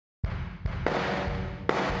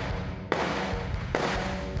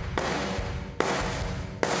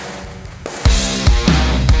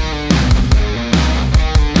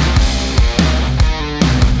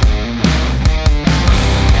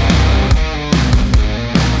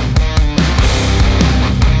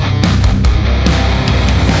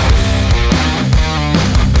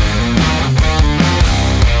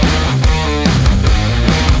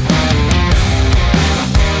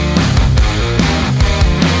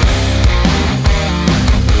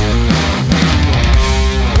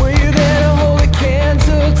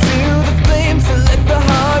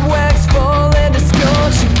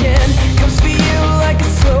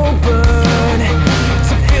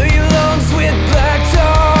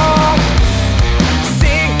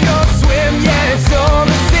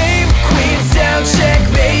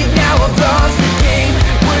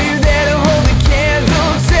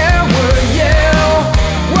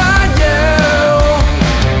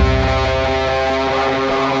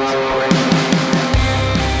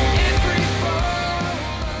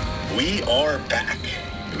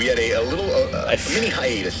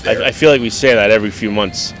almost there. I feel like we say that every few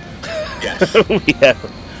months. Yes. We have.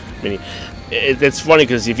 I mean, it's funny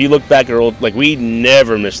because if you look back at our old, like, we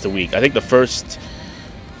never missed a week. I think the first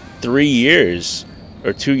 3 years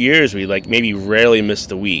or 2 years we like maybe rarely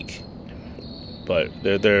missed a week. But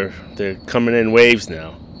they're coming in waves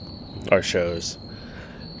now. Our shows.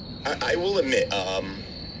 I will admit,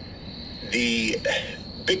 the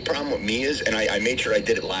big problem with me is, and I made sure I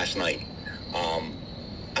did it last night,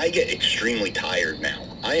 I get extremely tired now.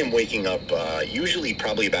 I am waking up usually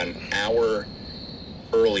probably about an hour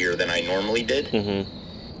earlier than I normally did. Mm-hmm.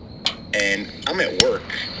 And I'm at work,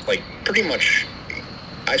 like, pretty much,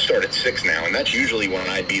 I start at 6 now, and that's usually when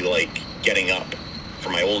I'd be, like, getting up for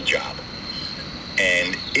my old job.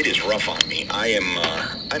 And it is rough on me.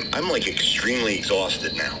 I'm like, extremely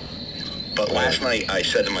exhausted now. But last night, I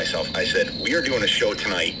said to myself, we are doing a show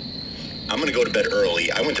tonight. I'm going to go to bed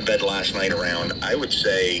early. I went to bed last night around, I would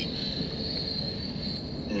say,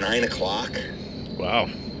 9 o'clock. Wow.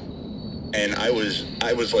 And I was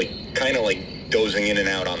like, kind of like dozing in and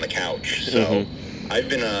out on the couch. So I've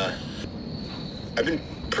been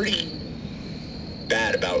pretty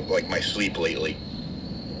bad about, like, my sleep lately.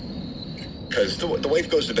 Because the wife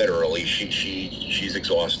goes to bed early. She's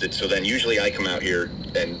exhausted. So then usually I come out here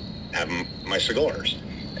and have my cigars.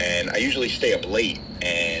 And I usually stay up late.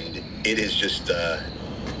 And it has just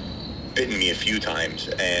bitten me a few times.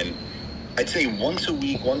 And I'd say once a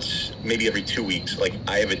week, maybe every 2 weeks, like,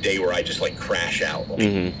 I have a day where I just, like, crash out.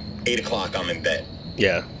 Like, 8 o'clock, I'm in bed.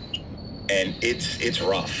 Yeah. And it's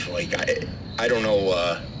rough. Like, I don't know.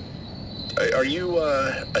 Are you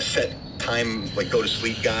a set time, like, go to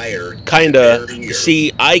sleep guy, or kinda?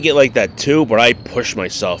 See, I get like that too, but I push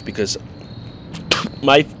myself because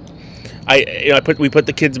we put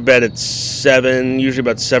the kids to bed at 7, usually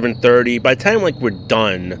about 7:30. By the time, like, we're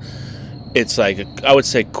done, it's like, I would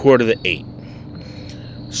say 7:45.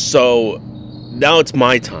 So now it's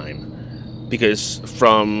my time, because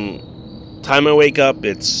from time I wake up,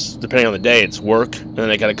 it's, depending on the day, it's work, and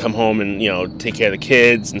then I gotta come home and, take care of the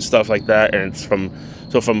kids and stuff like that, and it's from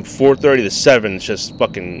 4:30 to 7, it's just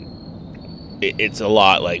fucking, it's a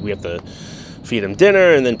lot. Like, we have to feed them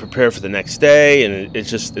dinner and then prepare for the next day, and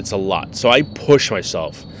it's a lot. So I push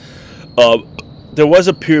myself. There was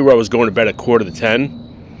a period where I was going to bed at 9:45.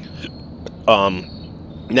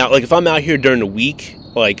 Now, like, if I'm out here during the week,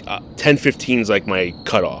 like, 10:15 is like my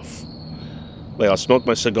cutoff. Like, I'll smoke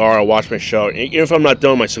my cigar, I'll watch my show. Even if I'm not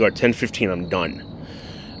done with my cigar, 10:15 I'm done.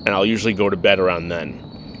 And I'll usually go to bed around then.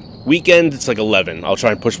 Weekend, it's like 11. I'll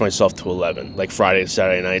try and push myself to 11, like Friday and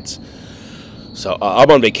Saturday nights. So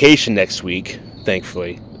I'm on vacation next week,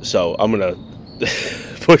 thankfully. So I'm going to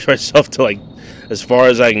push myself to, like, as far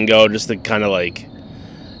as I can go, just to kind of, like,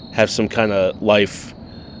 have some kind of life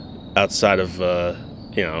outside of,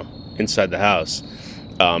 inside the house.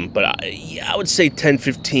 But I would say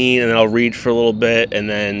 10:15, and then I'll read for a little bit, and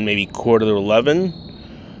then maybe 11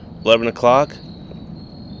 o'clock.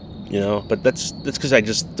 But that's because I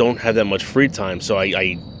just don't have that much free time, so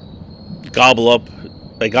I gobble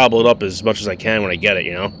it up as much as I can when I get it,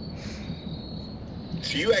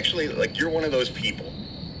 So you actually, like, you're one of those people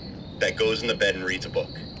that goes in the bed and reads a book?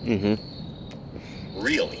 Mm-hmm.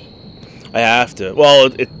 Really? I have to.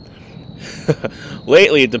 Well, it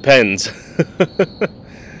lately it depends.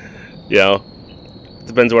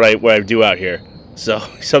 Depends what I do out here. So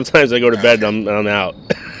sometimes I go to bed and I'm out.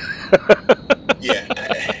 Yeah.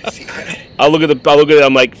 I'll look at it.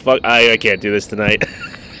 I'm like, fuck, I can't do this tonight.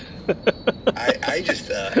 I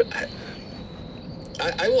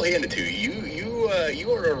will hand it to you.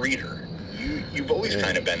 You are a reader. You've always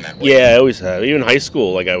kind of been that way. Yeah, I always have. Even in high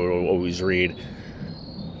school, like, I would always read.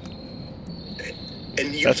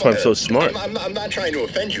 And that's why I'm so smart. I'm not trying to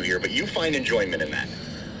offend you here, but you find enjoyment in that.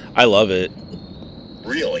 I love it.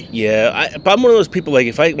 Really? Yeah, but I'm one of those people,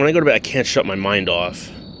 like, when I go to bed, I can't shut my mind off.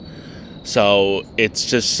 So it's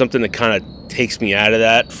just something that kind of takes me out of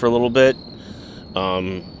that for a little bit.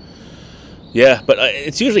 Yeah, but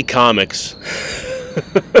it's usually comics.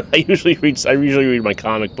 I usually read my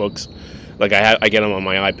comic books. Like, I get them on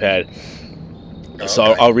my iPad. Okay. So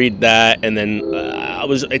I'll read that, and then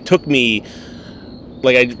it took me,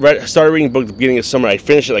 like, I started reading a book at the beginning of summer. I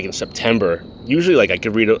finished it, like, in September. Usually, like, I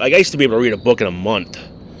used to be able to read a book in a month.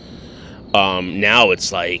 Now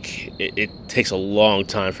it's like it takes a long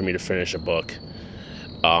time for me to finish a book.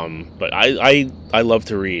 But I love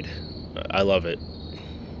to read. I love it.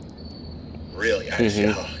 Really?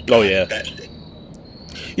 Mm-hmm. Oh yeah.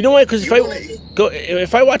 You know what? Because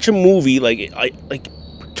if I watch a movie, like,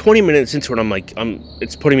 20 minutes into it,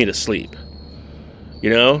 it's putting me to sleep.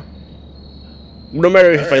 No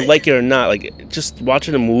matter if I Alright. like it or not, like just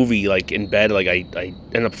watching a movie like in bed, like I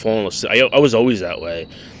end up falling asleep. I was always that way.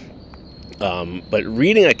 But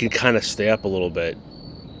reading, I can kind of stay up a little bit,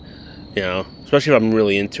 especially if I'm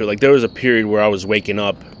really into it. Like there was a period where I was waking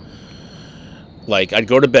up, like I'd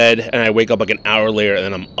go to bed and I wake up like an hour later and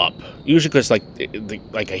then I'm up. Usually because like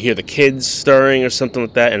I hear the kids stirring or something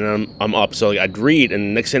like that, and I'm up. So like, I'd read, and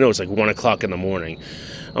the next thing I know, it's like 1 o'clock in the morning.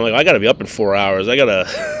 I'm like, I gotta be up in 4 hours. I gotta,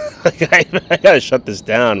 I gotta shut this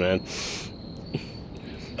down, man.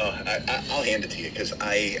 I'll hand it to you because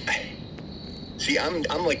see, I'm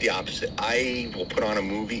like the opposite. I will put on a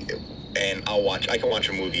movie and I can watch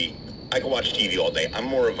a movie. I can watch TV all day. I'm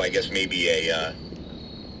more of, I guess, maybe I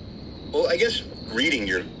guess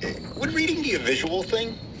would reading be a visual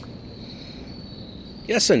thing?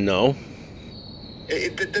 Yes and no.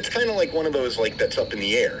 That's kind of like one of those, like, that's up in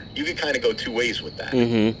the air. You could kind of go two ways with that.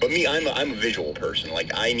 Mm-hmm. But me, I'm a visual person.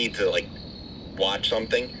 Like, I need to, like, watch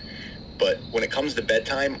something. But when it comes to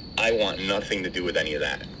bedtime, I want nothing to do with any of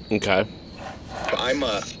that. Okay. But I'm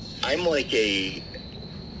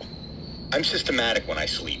systematic when I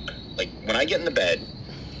sleep. Like, when I get in the bed,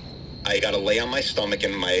 I gotta lay on my stomach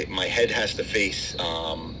and my head has to face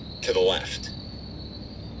to the left.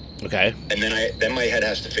 Okay. And then my head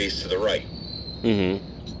has to face to the right.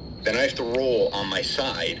 Mm-hmm. Then I have to roll on my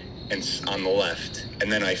side and on the left,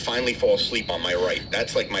 and then I finally fall asleep on my right.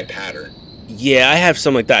 That's like my pattern. Yeah, I have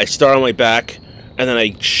something like that. I start on my back, and then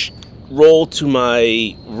I roll to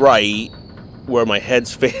my right, where my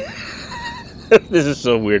head's This is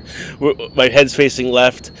so weird. My head's facing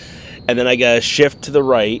left, and then I gotta shift to the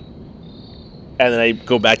right, and then I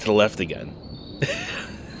go back to the left again.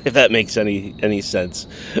 If that makes any sense.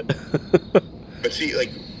 But see, like,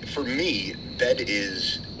 for me, bed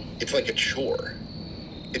it's like a chore.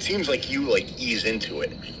 It seems like you, like, ease into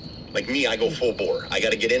it. Like me, I go full bore. I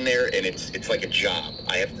got to get in there, and it's like a job.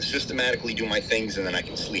 I have to systematically do my things, and then I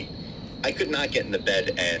can sleep. I could not get in the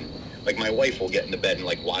bed, and, like, my wife will get in the bed and,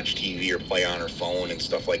 like, watch TV or play on her phone and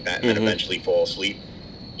stuff like that, and then eventually fall asleep.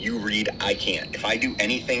 You read, I can't. If I do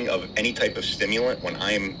anything of any type of stimulant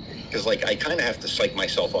because, like, I kind of have to psych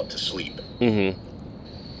myself up to sleep. Mm-hmm.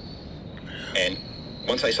 And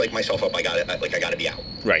once I psych myself up, I got to be out.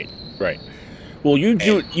 Right. Well, you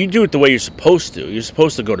do it the way you're supposed to. You're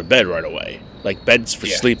supposed to go to bed right away. Like, bed's for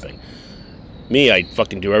sleeping. Me, I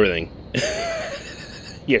fucking do everything.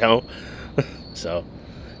 So.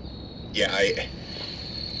 Yeah,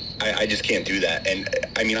 I just can't do that. And,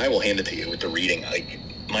 I mean, I will hand it to you with the reading. Like,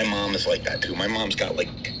 my mom is like that, too. My mom's got, like,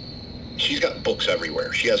 she's got books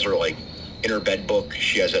everywhere. She has her, like, in her bed book.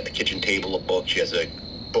 She has at the kitchen table a book. She has a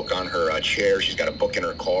book on her chair. She's got a book in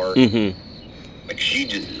her car. Mm-hmm. Like,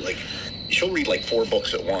 she'll read like 4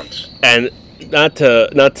 books at once. And not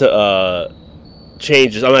to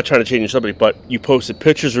change this, I'm not trying to change your subject, but you posted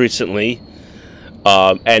pictures recently,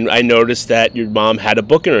 and I noticed that your mom had a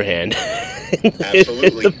book in her hand.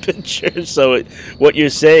 Absolutely. In the picture. So what you're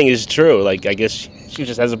saying is true. Like, I guess she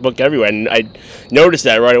just has a book everywhere, and I noticed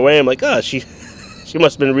that right away. I'm like, oh, she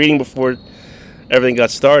must have been reading before everything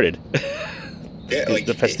got started. Yeah, like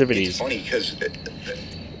the festivities. It's funny because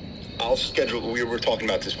I'll schedule. We were talking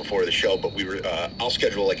about this before the show, but I'll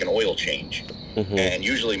schedule like an oil change, and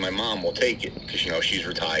usually my mom will take it because she's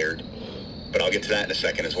retired. But I'll get to that in a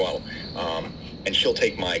second as well. And she'll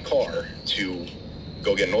take my car to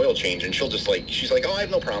go get an oil change, and she'll just she's like, oh, I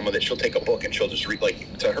have no problem with it. She'll take a book and she'll just read.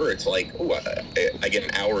 Like, to her, it's like, oh, I get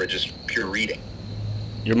an hour of just pure reading.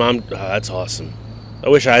 Your mom, that's awesome. I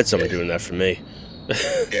wish I had someone doing that for me.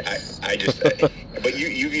 Yeah, I just. But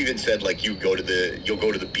you've even said like you'll go to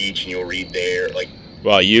the beach and you'll read there. Like,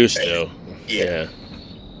 well, I used to. Yeah.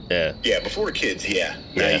 Yeah. Before kids, yeah.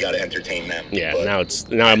 Now you got to entertain them. Yeah. But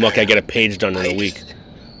now I'm lucky I get a page done in a week.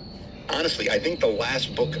 Honestly, I think the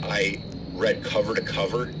last book I read cover to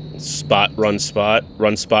cover. Spot, run,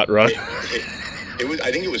 run, spot, run. It was.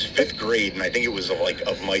 I think it was 5th grade, and I think it was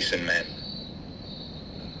of Mice and Men.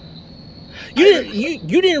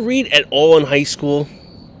 You didn't read at all in high school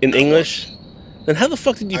in English? Then how the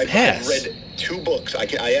fuck did you pass? I've read 2 books.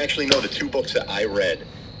 I actually know the 2 books that I read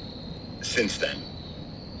since then.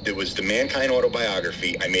 There was the Mankind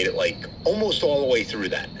Autobiography. I made it like almost all the way through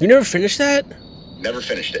that. You never finished that? Never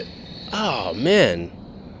finished it. Oh, man.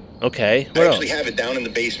 Okay. I actually have it down in the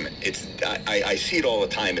basement. I see it all the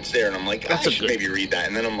time. It's there, and I'm like, I should maybe read that.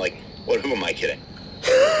 And then I'm like, who am I kidding?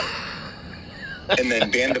 And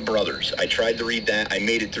then Band of Brothers. I tried to read that. I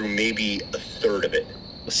made it through maybe a third of it.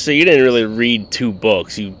 So you didn't really read 2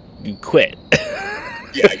 books. You quit.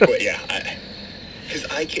 Yeah, I quit. Yeah, because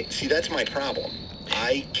I can't. See, that's my problem.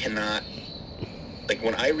 I cannot. Like,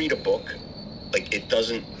 when I read a book, like it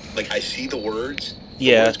doesn't, like I see the words,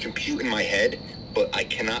 Yeah. the words compute in my head, but I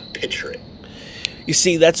cannot picture it. You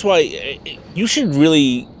see, that's why you should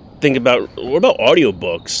really think about, what about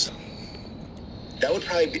audiobooks? That would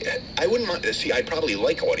probably be, I wouldn't mind, see, I probably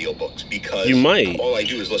like audiobooks because You might. all I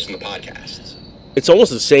do is listen to podcasts. It's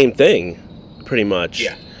almost the same thing, pretty much.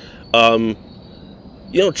 Yeah. Why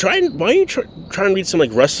don't you try and read some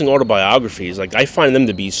like wrestling autobiographies? Like I find them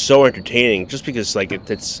to be so entertaining, just because like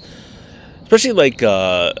it's, especially like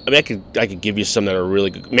I could give you some that are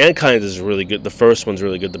really good. Mankind is really good. The first one's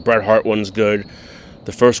really good. The Bret Hart one's good.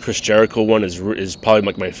 The first Chris Jericho one is probably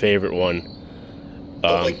like my favorite one.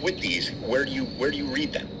 But like with these, where do you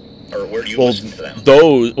read them, or where do you Well, listen to them?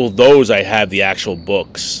 those I have the actual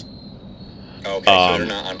books. Okay, so they're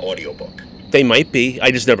not on audiobook. They might be.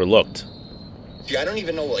 I just never looked. See, I don't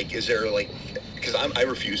even know, like, is there, like, because I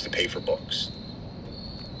refuse to pay for books.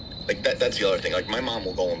 Like, that's the other thing. Like, my mom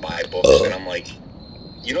will go and buy books, and I'm like,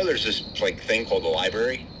 there's this, like, thing called the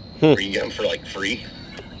library, where you can get them for, like, free.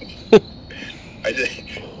 I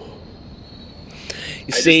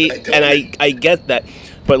get that,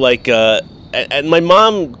 but, like, and my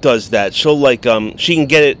mom does that. She'll, like, she can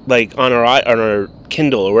get it, like, on her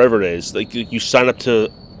Kindle or wherever it is. Like, you sign up to,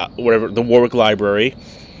 whatever, the Warwick Library,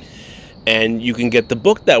 and you can get the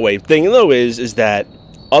book that way. Thing though is that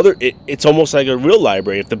it's almost like a real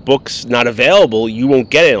library. If the book's not available, you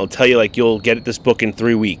won't get it. It'll tell you like you'll get this book in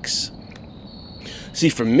 3 weeks. See,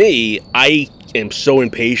 for me, I am so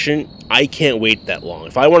impatient. I can't wait that long.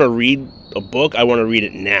 If I want to read a book, I want to read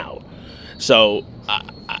it now. So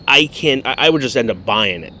I can't. I would just end up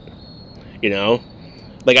buying it.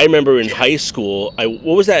 Like I remember in high school,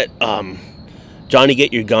 what was that? Johnny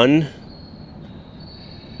Get Your Gun.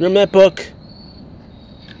 Remember that book?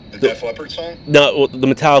 The Def Leppard song? No, the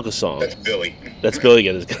Metallica song. That's Billy. That's Billy.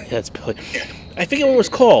 That's Billy. Yeah. I forget what it was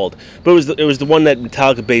called, but it was the one that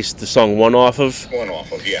Metallica based the song One off of. One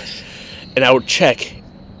off of, yes. And I would check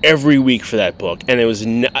every week for that book, and it was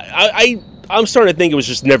I'm starting to think it was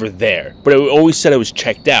just never there, but it always said it was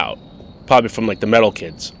checked out, probably from like the metal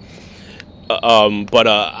kids. But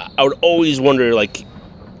I would always wonder, like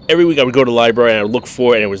every week I would go to the library and I would look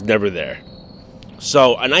for it, and it was never there.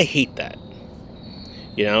 So, and I hate that,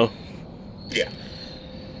 Yeah.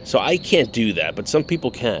 So I can't do that, but some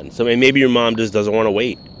people can. So maybe your mom just doesn't want to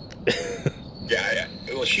wait. Yeah.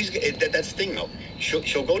 Well, that's the thing though.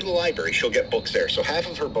 She'll go to the library. She'll get books there. So half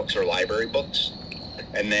of her books are library books,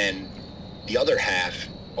 and then the other half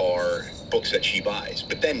are books that she buys.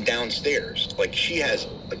 But then downstairs, like she has,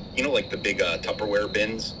 like the big Tupperware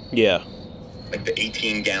bins. Yeah. Like the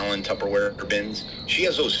 18-gallon Tupperware bins. She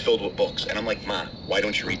has those filled with books. And I'm like, Ma, why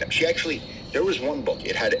don't you read them? There was one book.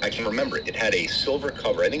 I can remember it. It had a silver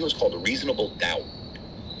cover. I think it was called A Reasonable Doubt.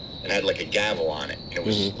 And it had like a gavel on it. And it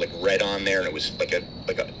was like red on there. And it was like a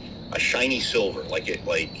shiny silver. Like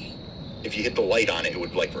if you hit the light on it, it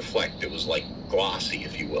would like reflect. It was like glossy,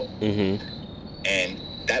 if you will. Mm-hmm. And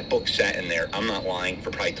that book sat in there, I'm not lying,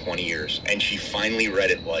 for probably 20 years. And she finally read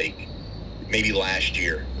it like maybe last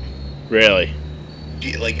year. Really?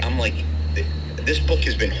 Like, I'm like, this book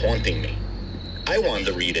has been haunting me. I wanted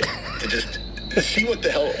to read it to just see what the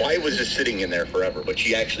hell, why was it sitting in there forever? But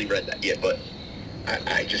she actually read that. Yeah, but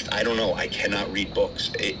I don't know. I cannot read books.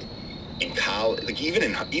 In college, like even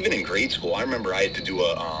in grade school, I remember I had to do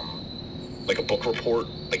a book report.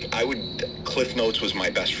 Like Cliff Notes was my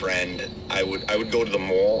best friend. I would go to the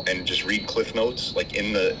mall and just read Cliff Notes, like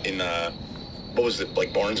in what was it,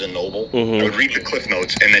 like Barnes and Noble? Mm-hmm. I would read the Cliff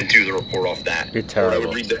Notes and then do the report off that. You're terrible. Or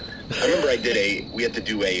I remember we had to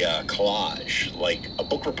do a collage, like a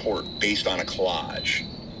book report based on a collage,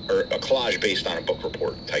 or a collage based on a book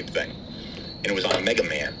report type thing. And it was on Mega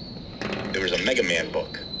Man. There was a Mega Man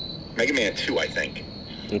book. Mega Man 2, I think.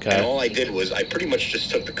 Okay. And all I did was I pretty much just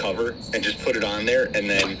took the cover and just put it on there, and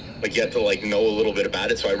then like you have to like know a little bit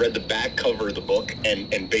about it. So I read the back cover of the book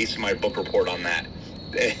and based my book report on that.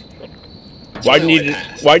 Why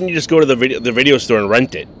didn't you just go to the video store and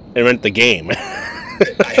rent the game?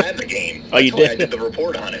 I had the game. Oh, you did? I did the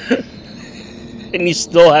report on it. And you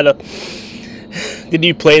still had Did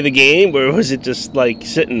you play the game, or was it just like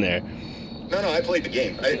sitting there? No, I played the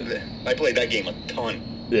game. I played that game a ton.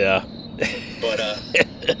 Yeah. But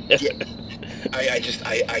yeah,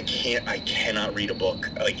 I cannot read a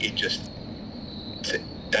book. Like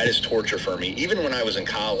that is torture for me. Even when I was in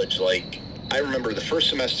college, like I remember the first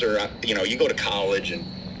semester, you go to college and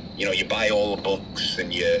you buy all the books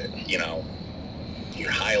and you're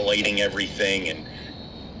highlighting everything and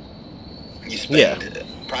you spend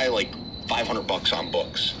probably like $500 on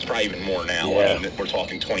books. It's probably even more now. Yeah. I mean, we're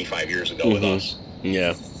talking 25 years ago with us.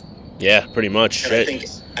 Yeah. Yeah, pretty much.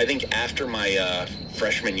 And I I think after my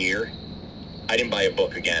freshman year, I didn't buy a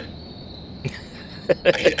book again.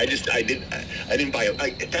 I didn't buy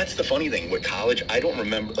it. That's the funny thing with college. I don't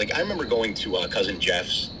remember. Like, I remember going to cousin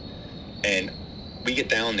Jeff's, and we get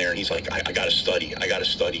down there, and he's like, I gotta study.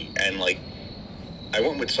 And like, I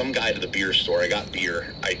went with some guy to the beer store. I got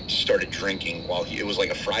beer. I started drinking it was like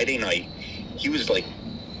a Friday night. He was like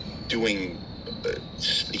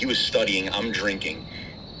he was studying. I'm drinking,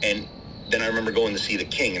 and then I remember going to see The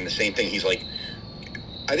King, and the same thing. He's like,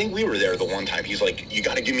 I think we were there the one time. He's like, you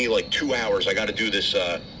got to give me like 2 hours. I got to do this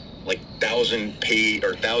like 1,000-page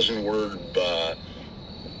or 1,000-word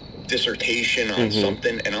dissertation on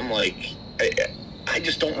something. And I'm like, I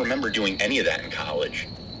just don't remember doing any of that in college.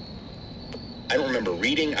 I don't remember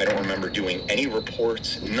reading. I don't remember doing any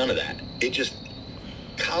reports. None of that.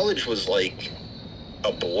 College was like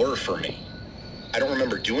a blur for me. I don't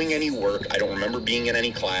remember doing any work. I don't remember being in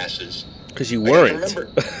any classes. Because you weren't.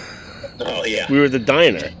 Oh, yeah. We were the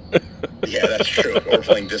diner. Yeah, that's true. Or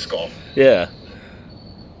playing disc golf. Yeah.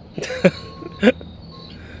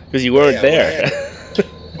 Because you weren't there.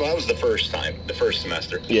 Well, that was the first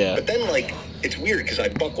semester. Yeah. But then, like, it's weird because I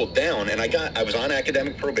buckled down, and I was on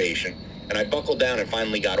academic probation, and I buckled down and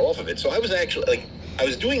finally got off of it. So I was actually, like, I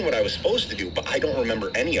was doing what I was supposed to do, but I don't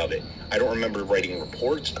remember any of it. I don't remember writing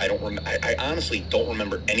reports. I honestly don't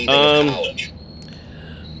remember anything in college.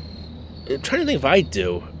 I'm trying to think if I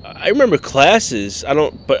do. I remember classes. I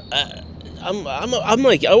don't, but I'm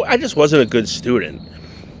like, I just wasn't a good student.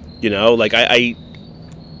 You know, like I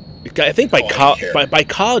think by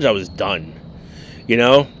college I was done. You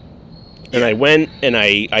know, and I went and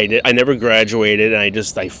I never graduated, and I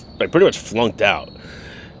pretty much flunked out.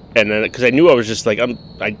 And then because I knew I was just like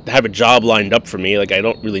I have a job lined up for me, like I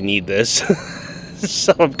don't really need this,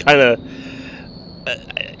 so I'm kind of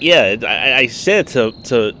I said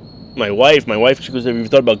to my wife, she goes, have you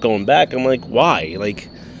thought about going back? I'm like, why? Like,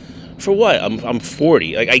 for what? I'm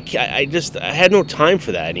 40. Like, I had no time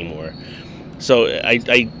for that anymore. So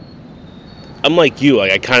I'm like you.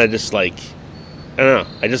 Like, I kind of just like, I don't know.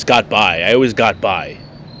 I just got by. I always got by,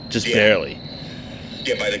 just barely.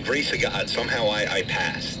 Yeah, by the grace of God, somehow I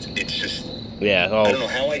passed. It's just, I don't know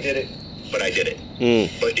how I did it, but I did it.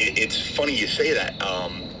 But it's funny you say that.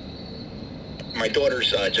 My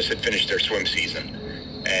daughters just had finished their swim season.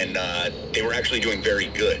 And they were actually doing very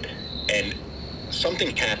good. And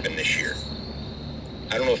something happened this year.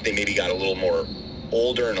 I don't know if they maybe got a little more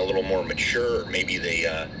older and a little more mature, or maybe they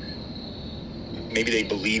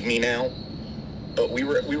believe me now. But we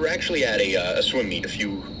were actually at a swim meet a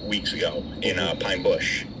few weeks ago in Pine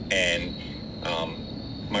Bush, and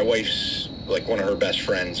my wife's, like, one of her best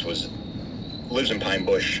friends lives in Pine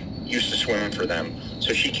Bush, used to swim for them,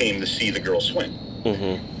 so she came to see the girls swim.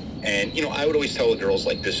 And, you know, I would always tell the girls,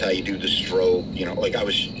 like, this is how you do the stroke, you know, like,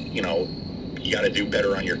 you got to do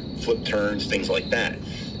better on your flip turns, things like that.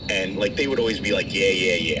 And, like, they would always be like,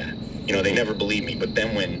 yeah. You know, they never believed me. But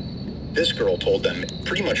then when this girl told them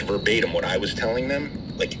pretty much verbatim what I was telling them,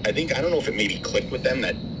 like, I don't know if it maybe clicked with them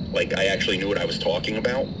that, like, I actually knew what I was talking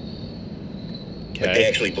about. Okay. Like, they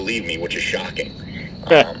actually believed me, which is shocking.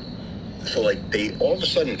 So, like, they all of a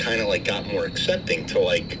sudden kind of, like, got more accepting to,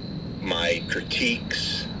 like, my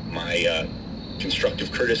critiques, my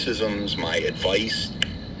constructive criticisms, my advice.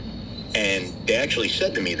 And they actually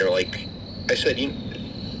said to me, they're like, I said,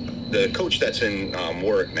 the coach that's in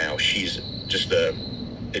Warwick now, she's just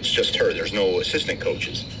it's just her. There's no assistant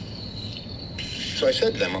coaches. So I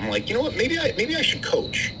said to them, I'm like, you know what, maybe I should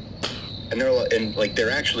coach. And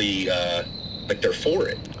they're actually like, they're for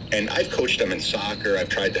it. And I've coached them in soccer. I've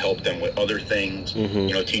tried to help them with other things,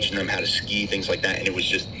 you know, teaching them how to ski, things like that. And it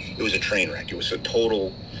was a train wreck. It was a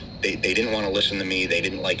total, they didn't want to listen to me. They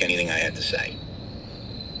didn't like anything I had to say.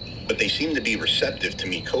 But they seemed to be receptive to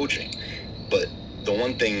me coaching. But the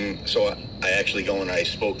one thing, so I actually go and I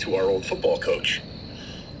spoke to our old football coach.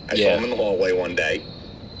 I saw him in the hallway one day.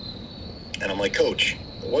 And I'm like, Coach,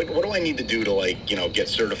 what do I need to do to, like, you know, get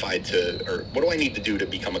certified or what do I need to do to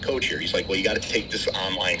become a coach here? He's like, well, you got to take this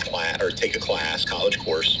online class, or take a class, college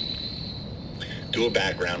course, do a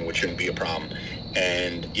background, which shouldn't be a problem.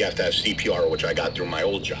 And you have to have CPR, which I got through my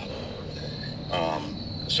old job.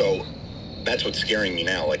 So that's what's scaring me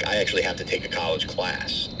now. Like, I actually have to take a college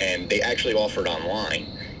class, and they actually offered online.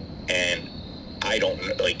 And I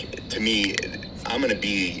don't, like, to me,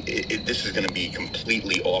 this is going to be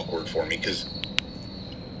completely awkward for me, because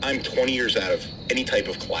I'm 20 years out of any type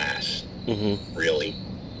of class, really,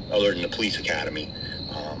 other than the police academy.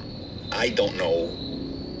 I don't know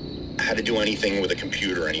how to do anything with a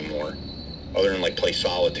computer anymore, other than, like, play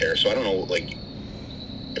solitaire. So I don't know, like,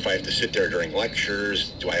 if I have to sit there during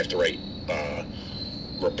lectures, do I have to write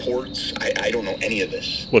reports. I don't know any of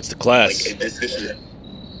this. What's the class? Like this is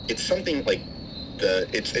it's something like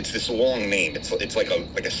it's this long name. It's like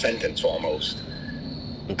a sentence almost.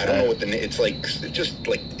 Okay. I don't know what it's like. It just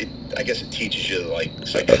like it. I guess it teaches you like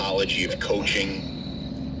psychology of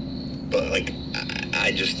coaching, but like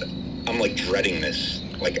I'm like dreading this.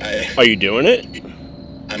 Like Are you doing it?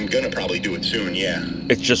 I'm gonna probably do it soon. Yeah.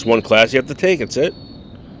 It's just one class you have to take. That's it.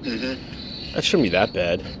 Mm-hmm. That shouldn't be that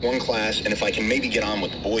bad. One class, and if I can maybe get on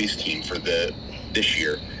with the boys team for this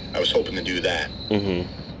year, I was hoping to do that. Mm-hmm.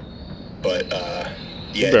 But yeah,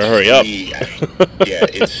 you better hurry up. Yeah,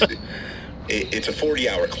 it's a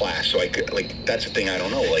 40-hour class, so I could like that's the thing I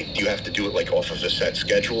don't know. Like, do you have to do it like off of a set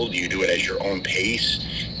schedule? Do you do it at your own pace?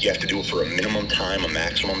 Do you have to do it for a minimum time, a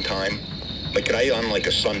maximum time? Like, could I on like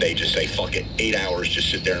a Sunday just say fuck it, 8 hours,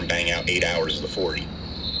 just sit there and bang out 8 hours of the 40?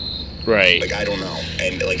 Right. Like, I don't know,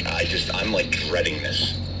 and like I'm like dreading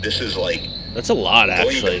this. This is like that's a lot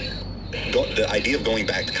actually. The idea of going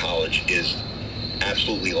back to college is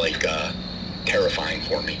absolutely like terrifying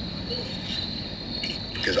for me.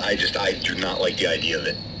 Because I do not like the idea of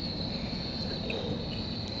it.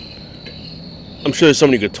 I'm sure there's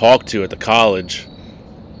somebody you could talk to at the college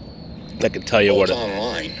that could tell you what it's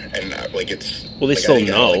online, and like it's. Well, they like, still I think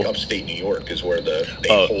know. Like upstate New York is where they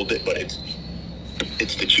hold it, but it's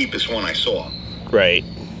the cheapest one I saw. Right.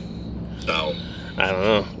 So. I don't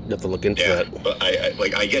know. You have to look into that. But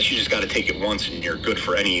I guess you just got to take it once, and you're good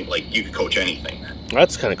for any. Like, you can coach anything.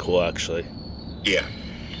 That's kind of cool, actually. Yeah.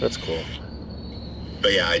 That's cool.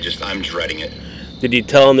 But yeah, I'm dreading it. Did you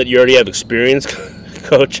tell him that you already have experience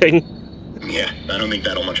coaching? Yeah, I don't think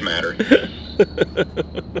that'll much matter.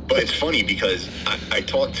 But it's funny because I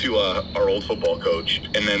talked to our old football coach,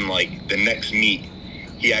 and then like the next meet,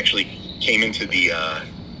 he actually came into the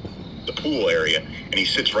pool area, and he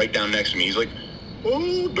sits right down next to me. He's like,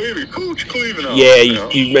 "Oh, baby, Coach Cleveland." Yeah,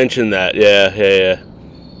 you mentioned that. Yeah.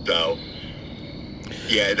 So,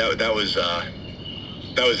 yeah, that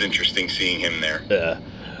was interesting seeing him there. Yeah.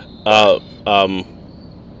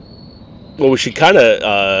 Well, we should kind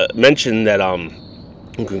of mention that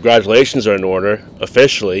congratulations are in order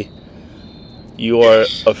officially. You are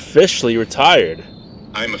officially retired.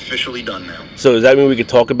 I'm officially done now. So does that mean we could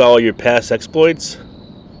talk about all your past exploits?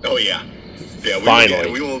 Oh yeah. Yeah,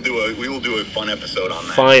 finally. We will do a fun episode on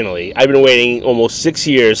that. Finally. I've been waiting almost 6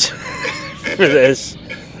 years for this.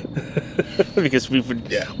 Because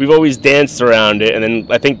we've always danced around it, and then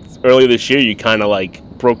I think earlier this year you kind of like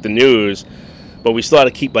broke the news, but we still had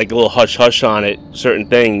to keep like a little hush hush on it, certain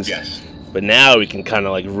things. Yes. But now we can kind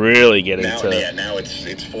of like really get into. Yeah, now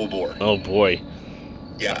it's full bore. Oh boy.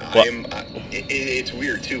 Yeah, well, it's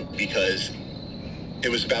weird too because it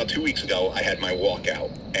was about 2 weeks ago I had my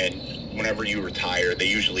walkout, and whenever you retire, they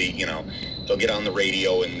usually they'll get on the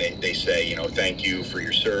radio and they say thank you for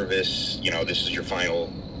your service, this is your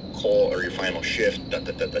final call or your final shift,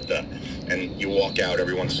 and you walk out,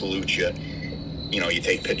 everyone salutes you, you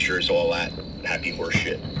take pictures, all that happy horse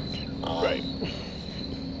shit. Right.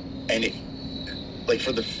 And it,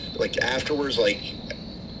 like afterwards, like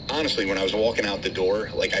honestly, when I was walking out the door,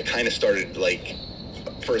 like I kind of started like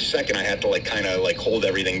for a second I had to like kind of like hold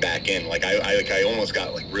everything back in, like I almost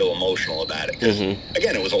got like real emotional about it because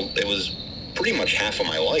again it was pretty much half of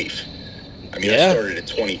my life. I mean, I started at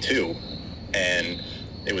 22 and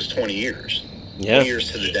it was 20 years. 20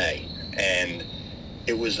 years to the day. And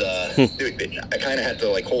it was I kind of had to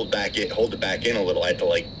like hold it back in a little. I had to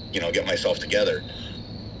like get myself together.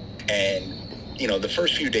 And the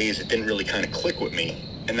first few days it didn't really kind of click with me.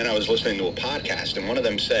 And then I was listening to a podcast, and one of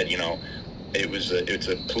them said, it's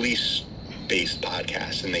a police-based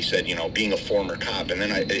podcast, and they said, being a former cop. And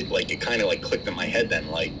then it kind of like clicked in my head. Then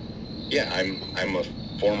like, yeah, I'm a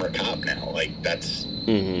former cop now. Like that's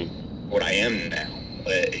what I am now.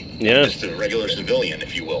 I'm just a regular civilian,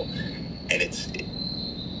 if you will. And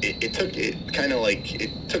it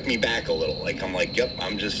took me back a little. Like I'm like, yep,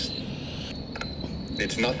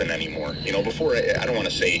 it's nothing anymore. Before I don't want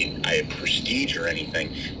to say I had prestige or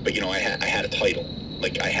anything, but I had a title.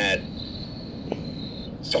 Like I had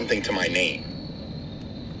something to my name.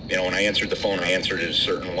 When I answered the phone, I answered it a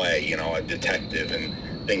certain way. A detective and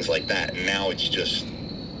things like that. And now I'm just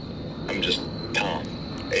Tom.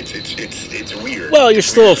 It's weird. Well, you're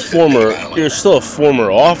still a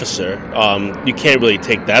former officer. You can't really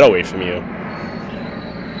take that away from you.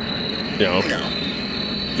 No.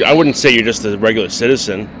 I wouldn't say you're just a regular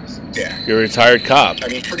citizen. Yeah. You're a retired cop. I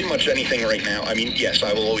mean, pretty much anything right now. I mean, yes,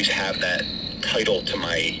 I will always have that title to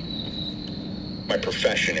my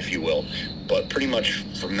profession, if you will. But pretty much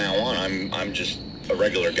from now on, I'm just a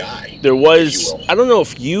regular guy. There was, I don't know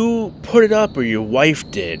if you put it up or your wife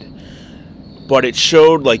did, but it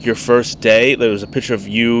showed like your first day. There was a picture of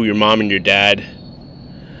you, your mom, and your dad.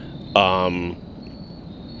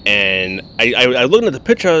 And I looked at the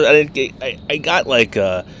picture and I got like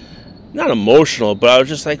not emotional, but I was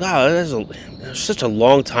just like, wow, that was such a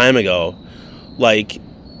long time ago. Like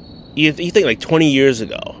you think like 20 years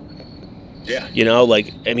ago. Yeah. You know,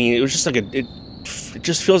 like I mean, it was just like it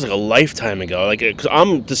just feels like a lifetime ago. Like, cause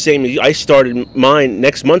I'm the same as you. I started mine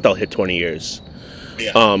next month. I'll hit 20 years.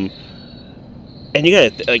 Yeah. And you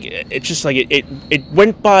got like it's just like it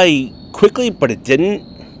went by quickly, but it didn't.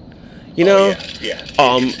 You know. Yeah.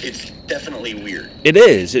 It's definitely weird. It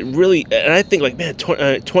is. It really. And I think like man,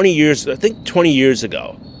 20 years. I think 20 years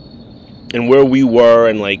ago, and where we were,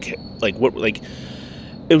 and like what like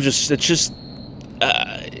it was just. It's just.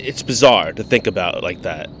 It's bizarre to think about it like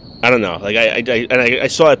that. I don't know. Like I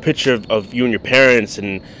saw a picture of you and your parents,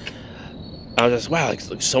 and I was just wow,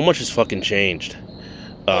 like so much has fucking changed.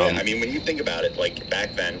 I mean, when you think about it, like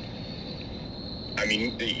back then, I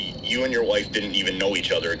mean, you and your wife didn't even know each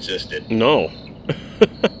other existed. No.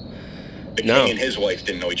 The King and his wife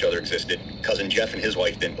didn't know each other existed. Cousin Jeff and his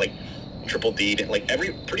wife didn't. Like Triple D didn't. Like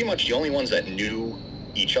pretty much the only ones that knew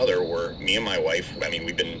each other were me and my wife. I mean,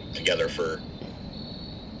 we've been together for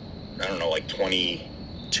I don't know, like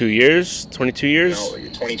 22 years. 22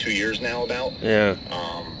 years now, about. Yeah.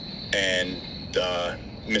 And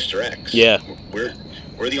Mr. X. Yeah.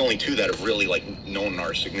 We're the only two that have really like known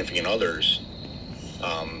our significant others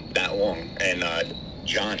that long, and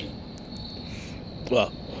Johnny.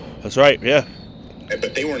 Well, that's right. Yeah.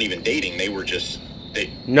 But they weren't even dating. They were just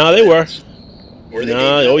No, they were. Were they?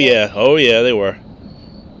 No. Oh yeah. They were.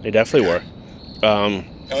 They definitely were.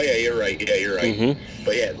 Oh yeah, you're right. Yeah, you're right. Mm-hmm.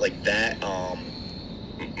 But yeah, like that.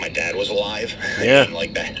 My dad was alive. Yeah. I mean,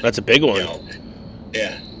 like that. That's a big one. You know,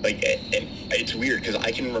 yeah. Like, and it's weird because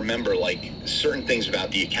I can remember like certain things about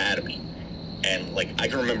the academy, and like I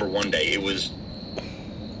can remember one day it was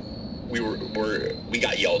we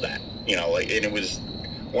got yelled at, you know, like, and it was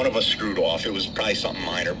one of us screwed off. It was probably something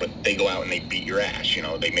minor, but they go out and they beat your ass, you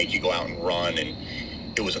know. They make you go out and run, and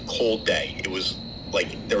it was a cold day. It was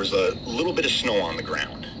like there was a little bit of snow on the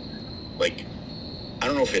ground. Like I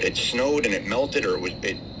don't know if it had snowed and it melted, or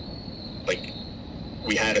like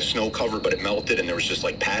we had a snow cover but it melted and there was just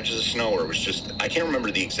like patches of snow, or it was just, I can't remember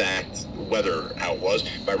the exact weather how it was,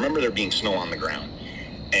 but I remember there being snow on the ground,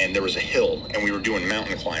 and there was a hill and we were doing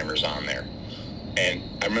mountain climbers on there. And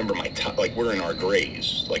I remember like we're in our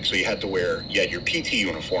grays, like, so you had your PT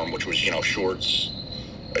uniform, which was, you know, shorts,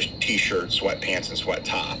 a t-shirt, sweatpants, and sweat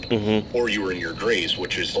top. Mm-hmm. Or you were in your grays,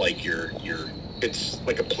 which is like it's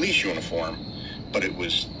like a police uniform, but it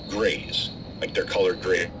was grays, like they're colored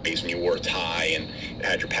grays, and you wore a tie and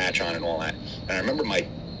had your patch on and all that. And I remember my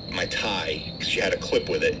tie, because you had a clip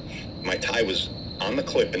with it, my tie was on the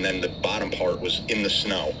clip, and then the bottom part was in the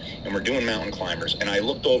snow, and we're doing mountain climbers, and I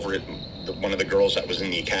looked over at one of the girls that was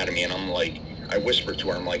in the academy, and I'm like, I whispered to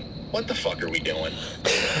her, I'm like, what the fuck are we doing?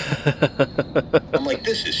 I'm like,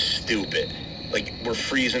 this is stupid. Like, we're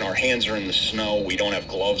freezing, our hands are in the snow, we don't have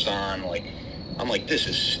gloves on, like, I'm like, this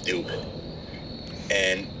is stupid.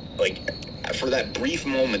 And like, for that brief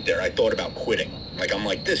moment there, I thought about quitting. Like, I'm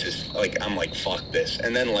like, I'm like, fuck this.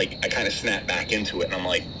 And then like, I kind of snapped back into it, and I'm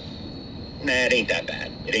like, nah, it ain't that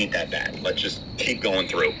bad. It ain't that bad. Let's just keep going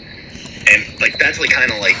through. And like, that's like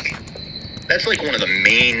that's like one of the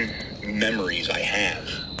main memories I have.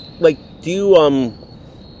 Like, do you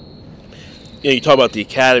you talk about the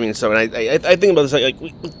academy and stuff, and I think about this, like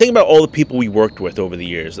think about all the people we worked with over the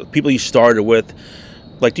years, the people you started with.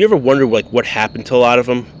 Like, do you ever wonder like what happened to a lot of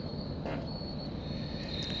them?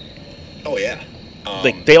 Oh yeah.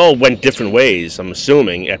 Like, they all went different ways, I'm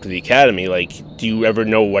assuming, after the academy. Like, do you ever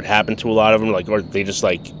know what happened to a lot of them? Like, or they just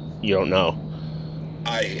like, you don't know?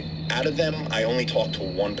 Out of them, I only talked to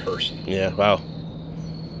one person. Yeah. Wow.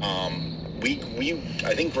 We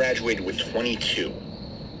I think graduated with 22.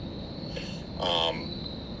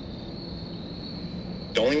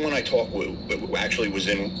 The only one I talked with actually was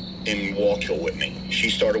in Wallkill with me. She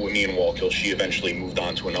started with me in Wallkill. She eventually moved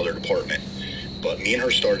on to another department. But me and her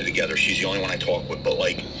started together. She's the only one I talk with. But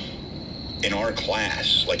like, in our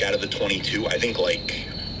class, like out of the 22, I think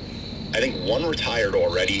one retired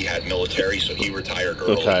already, had military, so he retired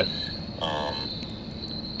early. Okay.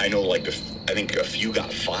 I know like I think a few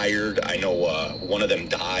got fired. I know one of them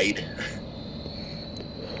died.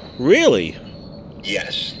 Really?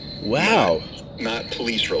 Yes. Wow. Not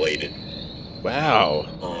police related. Wow.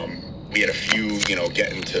 We had a few,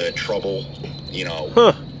 get into trouble,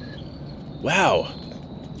 Huh. Wow.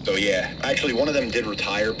 So yeah, actually one of them did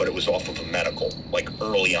retire, but it was off of a medical, like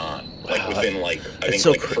early on, like within like, I think so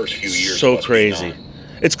like the first few years. So crazy.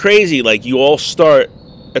 It's crazy. Like you all start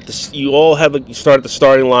you start at the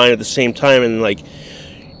starting line at the same time, and like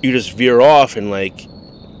you just veer off, and like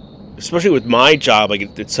especially with my job, like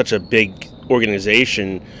it's such a big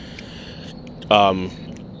organization.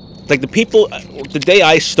 Like the day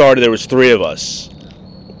I started, there was three of us.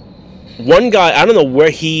 One guy, I don't know where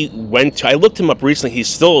he went to. I looked him up recently. He's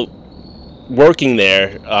still working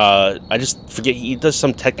there. I just forget. He does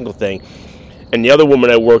some technical thing. And the other woman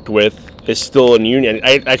I worked with is still in union.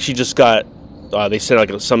 I actually just got, they sent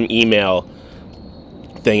like some email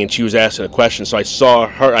thing, and she was asking a question. So I saw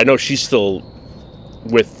her. I know she's still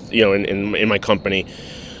with, in my company.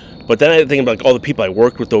 But then I think about like all the people I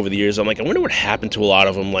worked with over the years. I'm like, I wonder what happened to a lot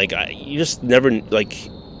of them. Like, you just never, like,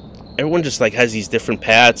 everyone just like has these different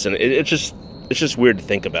paths, and it's just weird to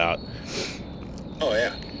think about. Oh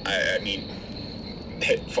yeah, I mean,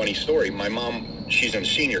 funny story. My mom, she's in a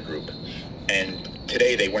senior group, and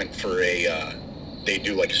today they went for they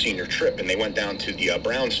do like a senior trip, and they went down to the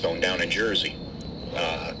Brownstone down in Jersey.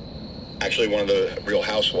 Actually, one of the Real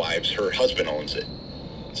Housewives, her husband owns it,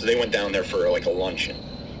 so they went down there for like a luncheon.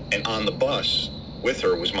 And on the bus with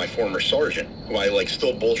her was my former sergeant, who I like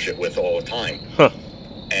still bullshit with all the time. Huh.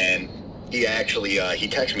 And he actually he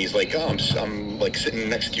texted me. He's like, "Oh, I'm like sitting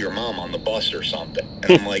next to your mom on the bus or something."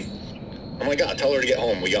 And I'm like, "Oh my God, tell her to get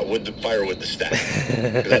home. We got firewood to stack."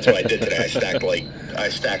 Because that's what I did today. I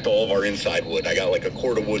stacked all of our inside wood. I got like a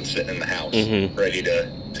cord of wood sitting in the house, ready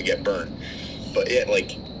to get burned. But yeah,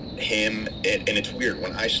 like him, and it's weird.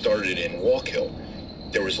 When I started in Walk Hill,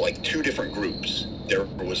 there was like two different groups. There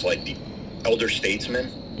was like the elder statesmen,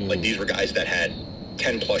 like these were guys that had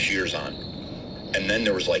 10 plus years on. And then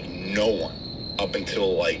there was like no one up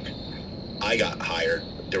until like I got hired.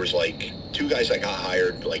 There was like two guys that got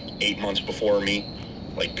hired like 8 months before me,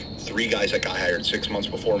 like three guys that got hired 6 months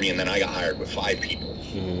before me, and then I got hired with 5 people.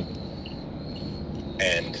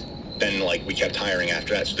 And then like we kept hiring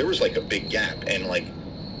after that. So there was like a big gap. And like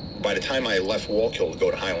by the time I left Walk Hill to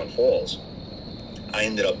go to Highland Falls, I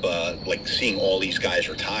ended up like seeing all these guys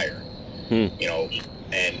retire, and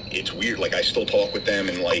it's weird. Like I still talk with them,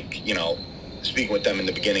 and like, speaking with them in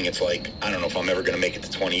the beginning, it's like, I don't know if I'm ever going to make it to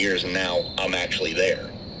 20 years, and now I'm actually there.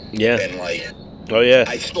 Yeah. And like, oh yeah,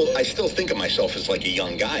 I still think of myself as like a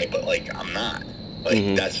young guy, but like I'm not.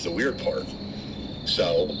 Like that's the weird part.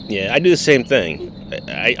 So yeah, I do the same thing.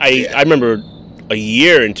 I remember a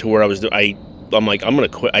year into where I'm like, I'm gonna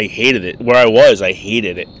quit. I hated it. Where I was, I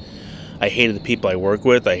hated it. I hated the people I work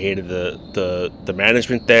with. I hated the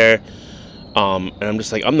management there. And I'm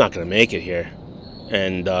just like, I'm not gonna make it here.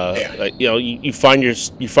 And like, you find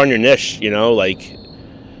your niche. Like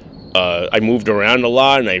I moved around a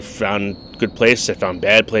lot, and I found good places. I found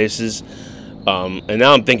bad places. And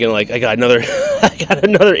now I'm thinking like I got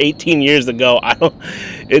another 18 years to go.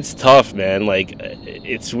 It's tough, man. Like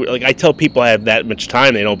it's like I tell people I have that much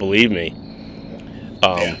time, they don't believe me.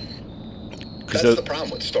 That's the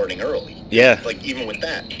problem with starting early. Yeah. Like even with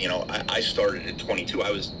that, I started at 22. I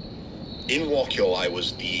was in Walk Hill. I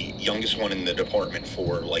was the youngest one in the department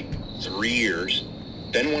for like 3 years.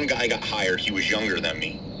 Then one guy got hired. He was younger than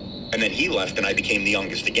me, and then he left, and I became the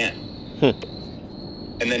youngest again.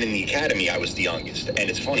 And then in the academy, I was the youngest. And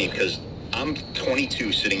it's funny because I'm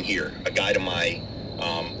 22 sitting here. A guy to my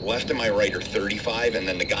left and my right are 35, and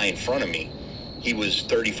then the guy in front of me, he was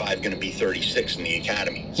 35, going to be 36 in the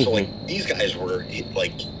academy. So, like, these guys were,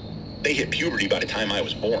 like, they hit puberty by the time I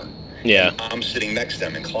was born. Yeah. And I'm sitting next to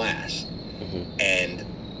them in class. And,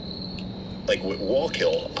 like, with Walk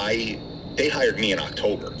Hill, they hired me in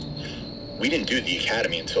October. We didn't do the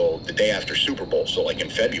academy until the day after Super Bowl, so, like, in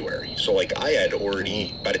February. So, like, I had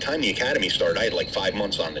already, by the time the academy started, I had, like, 5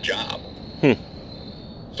 months on the job.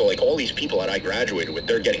 So, like, all these people that I graduated with,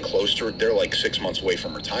 they're getting close to it. They're, like, 6 months away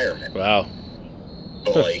from retirement. Wow.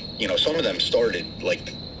 But, like, some of them started,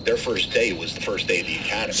 like, their first day was the first day of the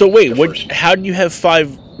academy. So, wait, how did you have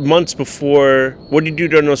 5 months before? What did you do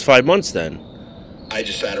during those 5 months, then? I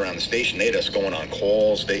just sat around the station. They had us going on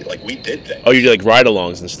calls. We did things. Oh, you did, like,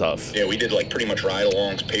 ride-alongs and stuff? Yeah, we did, like, pretty much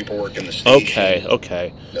ride-alongs, paperwork in the station.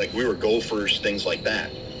 Okay. Like, we were gophers, things like that.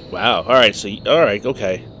 Wow. All right. So,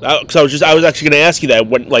 okay. Because I was actually going to ask you that.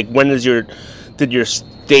 When did your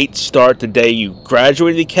date start? The day you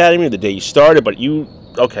graduated the academy, or the day you started? But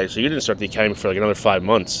okay. So you didn't start the academy for like another 5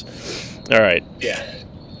 months. All right. Yeah.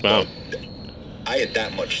 Wow. I had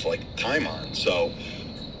that much like time on, so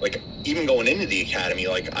like even going into the academy,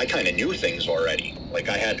 like I kind of knew things already. Like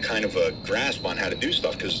I had kind of a grasp on how to do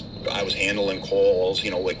stuff because I was handling calls.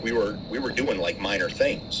 Like we were doing like minor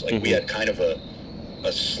things. Like we had kind of a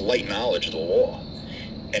slight knowledge of the law.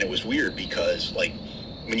 And it was weird because like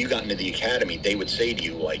when you got into the academy, they would say to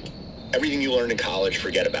you like, everything you learn in college,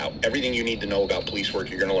 forget about. Everything you need to know about police work,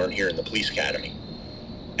 you're going to learn here in the police academy.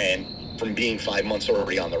 And from being 5 months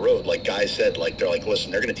already on the road, like guys said, like, they're like,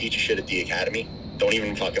 listen, they're going to teach you shit at the academy. Don't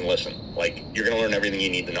even fucking listen. Like, you're going to learn everything you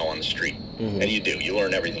need to know on the street. And you do. You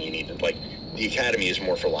learn everything you need to. Like, the academy is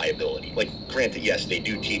more for liability. Like, granted, yes, they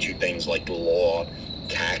do teach you things like the law,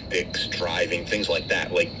 tactics, driving, things like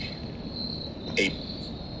that. Like,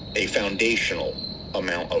 a foundational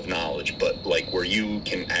amount of knowledge, but like where you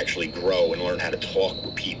can actually grow and learn how to talk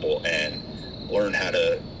with people and learn how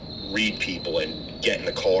to read people and get in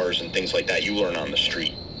the cars and things like that, you learn on the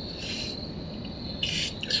street.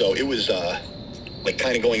 So it was like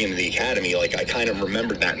kind of going into the academy, like I kind of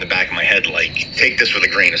remembered that in the back of my head, like take this with a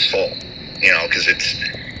grain of salt, you know, because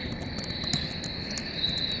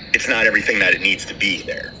it's not everything that it needs to be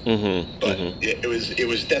there. But it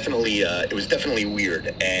was definitely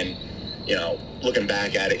weird. And you know, looking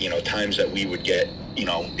back at it, you know, times that we would get, you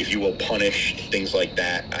know, if you will, punished, things like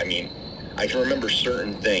that. I mean, I can remember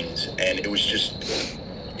certain things, and it was just,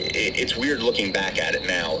 it's weird looking back at it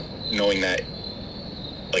now, knowing that,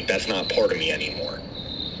 like, that's not part of me anymore.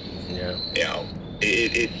 Yeah. You know,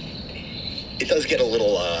 it does get a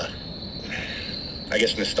little, I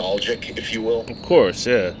guess, nostalgic, if you will. Of course,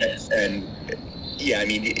 yeah. And yeah, I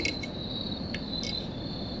mean,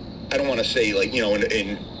 I don't want to say, like, you know,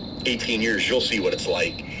 in 18 years, you'll see what it's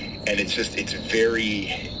like. And it's just, it's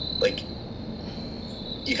very, like,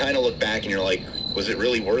 you kind of look back and you're like, was it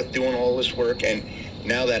really worth doing all this work? And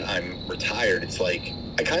now that I'm retired, it's like,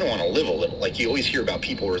 I kind of want to live a little. Like, you always hear about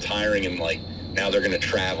people retiring and, like, now they're going to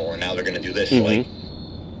travel and now they're going to do this. Like,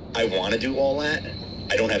 I want to do all that.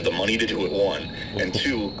 I don't have the money to do it, one. And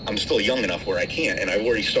two, I'm still young enough where I can't. And I've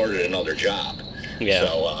already started another job. Yeah.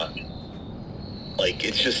 So, like,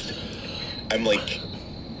 it's just, I'm like,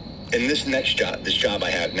 in this next job, this job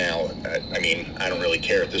I have now, I mean, I don't really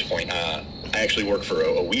care at this point. I actually work for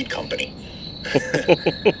a weed company.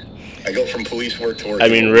 I go from police work to work. I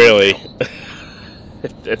mean, really.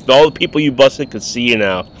 If all the people you busted could see you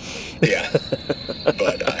now. Yeah.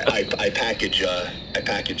 But I package,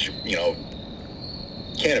 you know,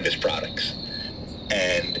 cannabis products.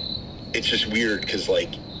 And it's just weird because,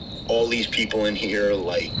 like, all these people in here,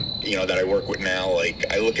 like, you know, that I work with now, like,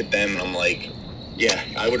 I look at them and I'm like, yeah,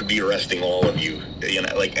 I would be arresting all of you, you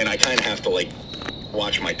know, like, and I kind of have to, like,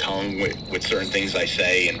 watch my tongue with certain things I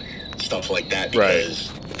say and stuff like that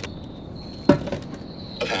because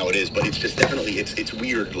of how it is. But it's just definitely, it's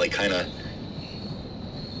weird, like, kind of,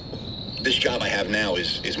 this job I have now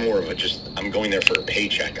is more of a just, I'm going there for a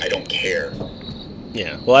paycheck. I don't care.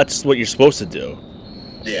 Yeah, well, that's what you're supposed to do.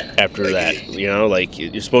 Yeah. After like, that, you know, like,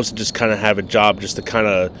 you're supposed to just kind of have a job just to kind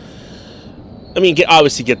of, I mean,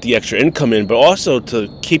 obviously get the extra income in, but also to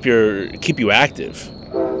keep you active.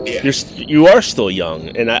 Yeah. You are still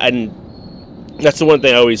young, and that's the one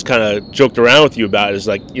thing I always kind of joked around with you about is,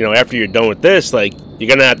 like, you know, after you're done with this, like, you're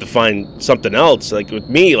gonna have to find something else. Like with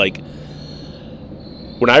me, like,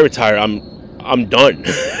 when I retire, I'm done.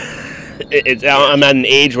 I'm at an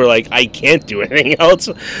age where, like, I can't do anything else.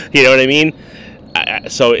 You know what I mean?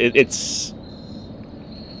 So it's,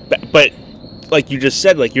 but like you just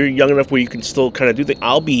said, like, you're young enough where you can still kind of do things.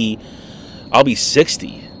 I'll be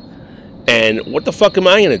 60, and what the fuck am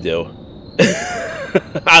I gonna do?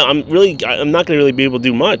 I'm not gonna really be able to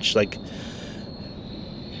do much. Like,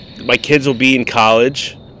 my kids will be in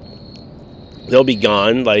college. They'll be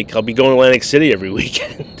gone. Like, I'll be going to Atlantic City every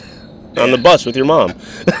weekend on the bus with your mom.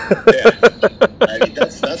 Yeah, I mean,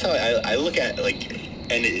 that's how I look at it, like,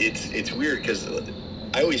 and it's weird because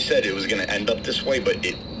I always said it was going to end up this way, but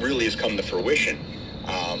it really has come to fruition.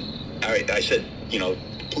 I said, you know,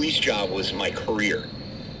 police job was my career.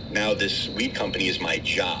 Now this weed company is my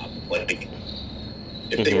job. Like,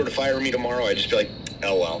 if they were to fire me tomorrow, I'd just be like,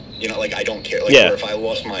 oh well, you know, like, I don't care. Like, or if I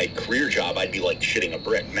lost my career job, I'd be like shitting a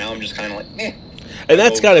brick. Now I'm just kind of like, eh. And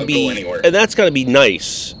that's got to be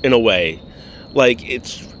nice in a way. Like,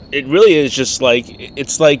 it really is just like,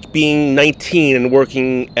 it's like being 19 and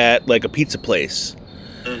working at, like, a pizza place.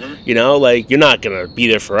 You know, like, you're not gonna be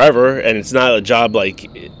there forever, and it's not a job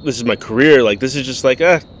like, this is my career. Like, this is just like,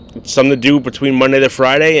 it's something to do between Monday to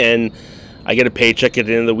Friday, and I get a paycheck at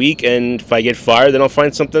the end of the week, and if I get fired, then I'll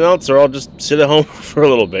find something else, or I'll just sit at home for a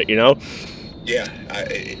little bit, you know? Yeah,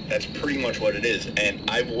 that's pretty much what it is. And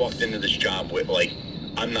I've walked into this job with, like,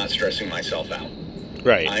 I'm not stressing myself out.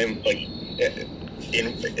 Right. I'm, like,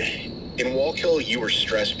 in Wallkill, you were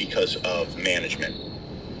stressed because of management.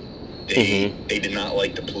 They did not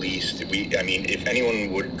like the police. I mean, if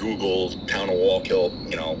anyone would Google town of Wallkill,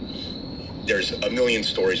 you know, there's a million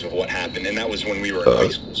stories of what happened, and that was when we were in high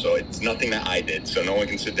school. So it's nothing that I did. So no one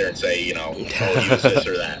can sit there and say, you know, oh, he was this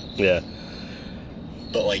or that. Yeah.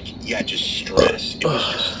 But like, yeah, just stress. It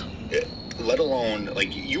was just, let alone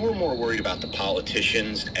like you were more worried about the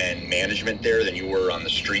politicians and management there than you were on the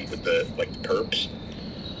street with the perps.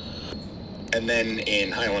 And then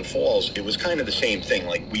in Highland Falls, it was kind of the same thing.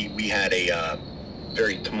 Like we had a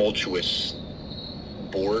very tumultuous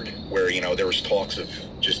board where, you know, there was talks of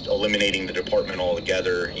just eliminating the department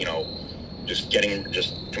altogether, you know, just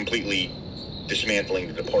completely dismantling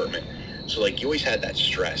the department. So like you always had that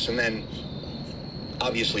stress. And then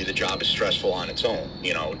obviously the job is stressful on its own,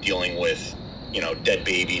 you know, dealing with, you know, dead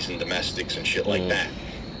babies and domestics and shit like that.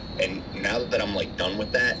 And now that I'm like done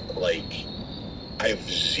with that, like I have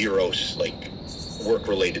zero like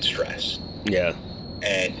work-related stress. Yeah.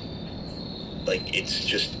 And like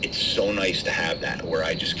it's so nice to have that where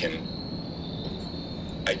I just can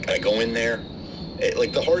I go in there,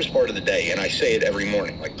 like the hardest part of the day, and I say it every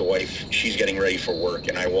morning, like the wife, she's getting ready for work,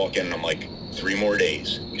 and I walk in and I'm like, 3 more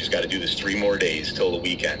days. We just got to do this 3 more days till the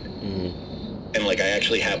weekend. And like I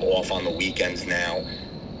actually have off on the weekends now.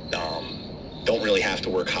 Don't really have to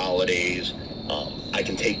work holidays. I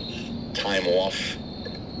can take time off,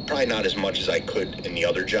 probably not as much as I could in the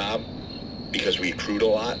other job because we accrued a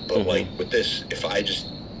lot. But like with this, if I just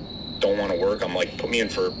don't want to work, I'm like, put me in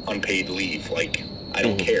for unpaid leave. Like I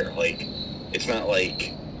don't care. Like it's not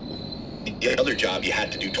like the other job you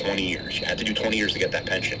had to do 20 years. You had to do 20 years to get that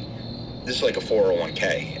pension. This is like a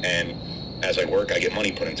 401k, and as I work, I get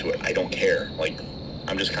money put into it. I don't care. Like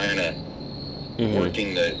I'm just kind of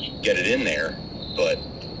working to get it in there, but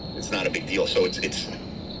it's not a big deal. So it's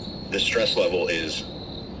the stress level is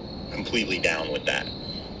completely down with that.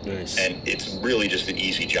 Nice. And it's really just an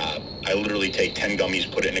easy job. I literally take 10 gummies,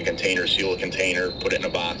 put it in a container, seal a container, put it in a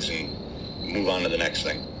box, and move on to the next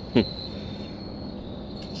thing.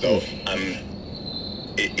 So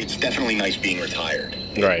it's definitely nice being retired.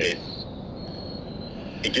 Right.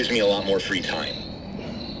 It gives me a lot more free time.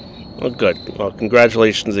 Well, good. Well,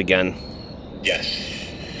 congratulations again. Yes.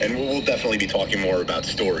 And we'll definitely be talking more about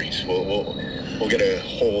stories. We'll get a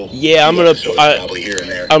whole I'm gonna probably here and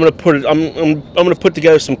there. I'm gonna put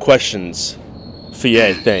together some questions for you,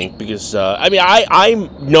 I think, because I mean I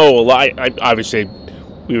know a lot. I obviously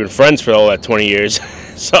we've been friends for all that 20 years,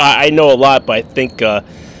 so I know a lot. But I think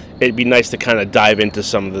it'd be nice to kind of dive into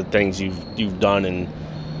some of the things you've done and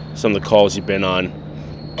some of the calls you've been on.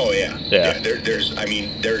 Oh yeah.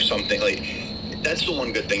 There's something like that's the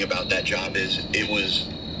one good thing about that job is it was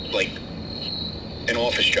like an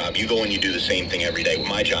office job. You go and you do the same thing every day. With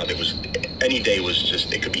my job, it was any day was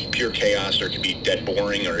just it could be pure chaos or it could be dead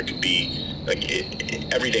boring or it could be like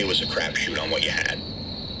every day was a crapshoot on what you had.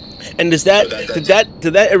 And did that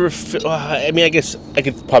ever? I mean, I guess I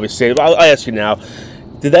could probably say it, but I'll ask you now.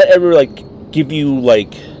 Did that ever like give you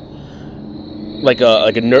like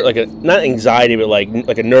a not anxiety, but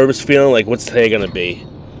like a nervous feeling? Like, what's today gonna be?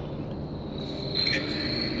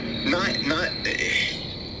 Not.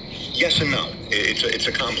 Yes and no. It's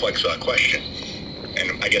a complex question,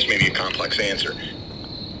 and I guess maybe a complex answer.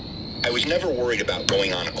 I was never worried about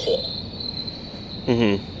going on a call.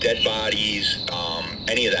 Dead bodies,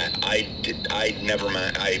 any of that.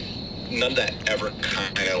 None of that ever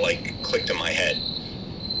kind of like clicked in my head.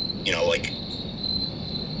 You know, like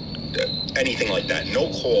anything like that. No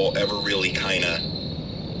call ever really kind of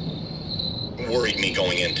worried me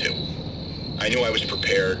going into. I knew I was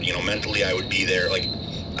prepared. You know, mentally I would be there. Like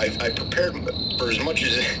I prepared for as much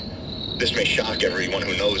as this may shock everyone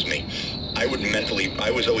who knows me. I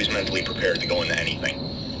was always mentally prepared to go into anything.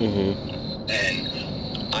 And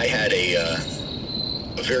I had a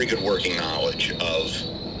very good working knowledge of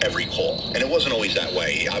every call, and it wasn't always that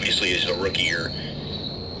way. Obviously, as a rookie, you're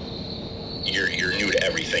new to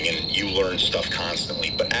everything, and you learn stuff constantly.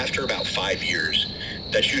 But after about 5 years,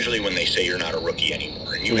 that's usually when they say you're not a rookie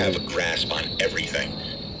anymore, and you have a grasp on everything.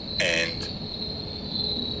 And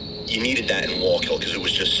you needed that in Wallkill because it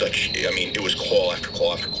was just such. I mean, it was call after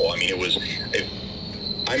call after call. I mean,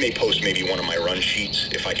 I may post maybe one of my run sheets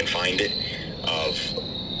if I can find it of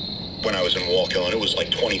when I was in Wallkill, and it was like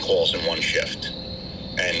 20 calls in one shift,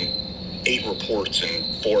 and 8 reports and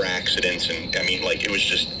 4 accidents, and I mean, like, it was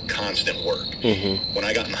just constant work. When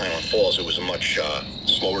I got in Highland Falls, it was a much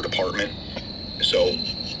slower department, so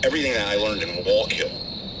everything that I learned in Wallkill,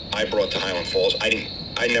 I brought to Highland Falls.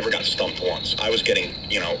 I never got stumped once. I was getting,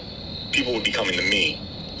 people would be coming to me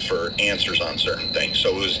for answers on certain things, so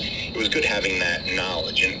it was good having that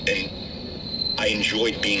knowledge, and I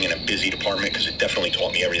enjoyed being in a busy department because it definitely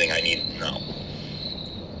taught me everything I needed to know.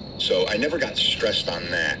 So I never got stressed on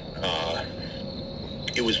that.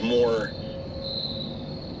 It was more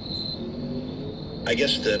I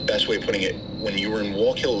guess the best way of putting it, when you were in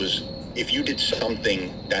Wallkill, was if you did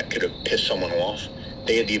something that could have pissed someone off,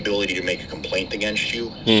 they had the ability to make a complaint against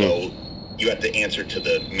you. So you had to answer to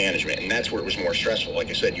the management, and that's where it was more stressful. Like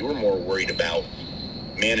I said, you were more worried about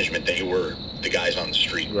management than you were the guys on the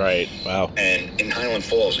street. Right. Wow. And in Highland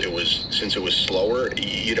Falls, since it was slower,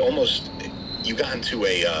 you got into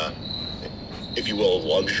a, if you will, a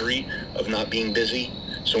luxury of not being busy.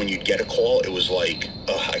 So when you'd get a call, it was like,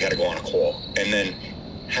 oh, I got to go on a call. And then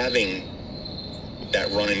having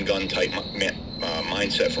that run and gun type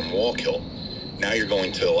mindset from Wallkill, now you're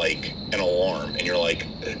going to like an alarm, and you're like,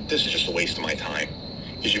 this is just a waste of my time.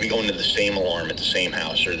 Because you'd be going to the same alarm at the same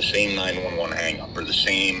house, or the same 911 hang up, or it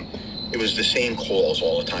was the same calls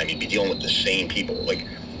all the time. You'd be dealing with the same people. Like,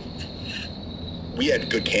 we had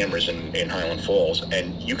good cameras in Highland Falls,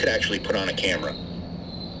 and you could actually put on a camera,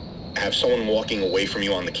 have someone walking away from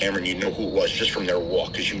you on the camera, and you know who it was just from their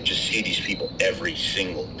walk, because you would just see these people every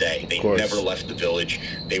single day. They never left the village.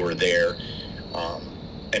 They were there.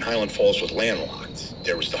 And Highland Falls was landlocked.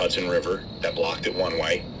 There was the Hudson River that blocked it one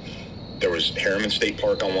way. There was Harriman State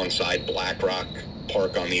Park on one side, Black Rock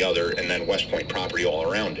Park on the other, and then West Point property all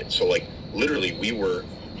around it. So, like, literally, we were,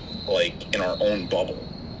 like, in our own bubble.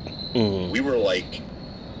 We were, like,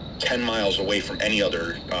 10 miles away from any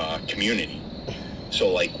other community. So,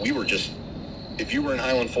 like, we were just, if you were in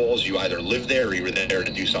Highland Falls, you either lived there or you were there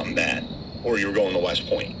to do something bad, or you were going to West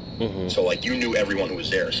Point. So, like, you knew everyone who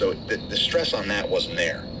was there. So the stress on that wasn't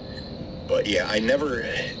there. But, yeah,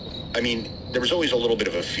 there was always a little bit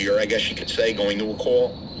of a fear, I guess you could say, going to a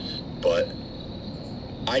call. But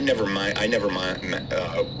I never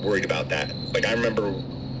worried about that. Like, I remember,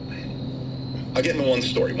 I'll get into one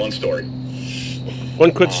story. One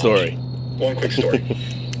quick story. One quick story.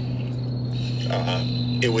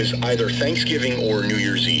 It was either Thanksgiving or New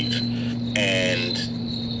Year's Eve. And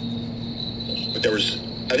there was,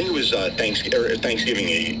 I think it was Thanksgiving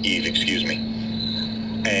Eve, excuse me.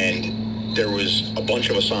 And there was a bunch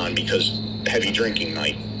of us on because heavy drinking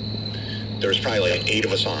night. There was probably like 8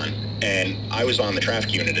 of us on. And I was on the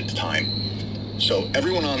traffic unit at the time. So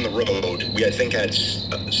everyone on the road, we I think had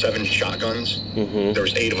 7 shotguns. There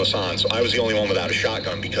was 8 of us on. So I was the only one without a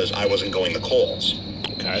shotgun because I wasn't going to calls.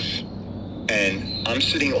 Okay. And I'm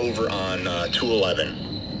sitting over on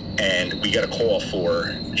 211, and we get a call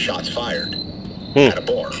for shots fired at a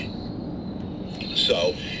bar.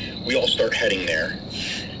 So we all start heading there,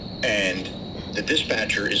 and the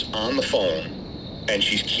dispatcher is on the phone, and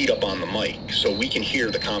she's keyed up on the mic, so we can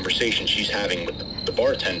hear the conversation she's having with the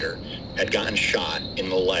bartender. Had gotten shot in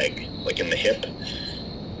the leg, like in the hip,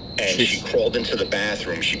 and she crawled into the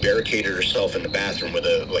bathroom. She barricaded herself in the bathroom with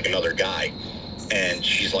another guy. And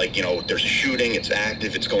she's like, there's a shooting, it's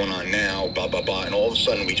active, it's going on now, blah, blah, blah. And all of a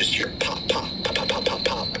sudden, we just hear pop, pop, pop, pop, pop, pop,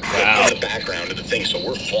 pop in the background of the thing. So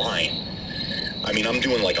we're flying. I mean, I'm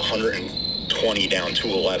doing like 120 down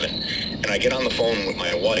 211. And I get on the phone with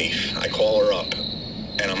my wife. I call her up.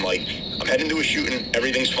 And I'm like, I'm heading to a shooting.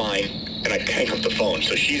 Everything's fine. And I hang up the phone.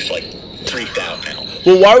 So she's like freaked out now.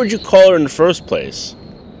 Well, why would you call her in the first place?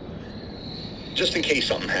 Just in case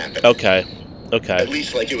something happened. Okay. At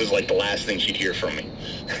least, like, it was, like, the last thing she'd hear from me.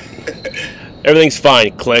 Everything's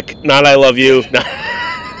fine. Click. Not I love you. So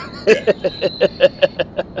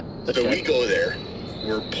we go there.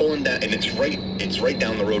 We're pulling down, and it's right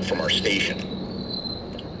down the road from our station.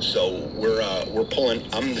 So we're pulling.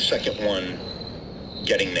 I'm the second one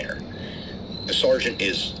getting there. The sergeant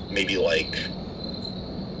is maybe, like,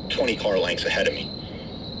 20 car lengths ahead of me.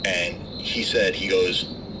 And he goes,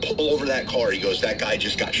 pull over that car. He goes, that guy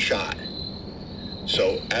just got shot.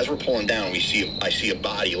 So as we're pulling down, I see a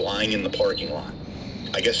body lying in the parking lot.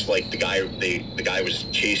 I guess like the guy was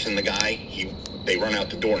chasing the guy. They run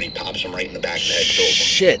out the door and he pops him right in the back of the head, kills him.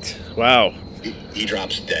 Shit! Wow. He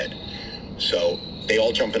drops dead. So they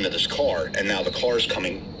all jump into this car, and now the car's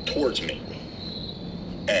coming towards me.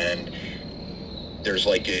 And there's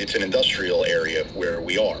it's an industrial area where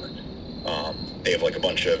we are. They have like a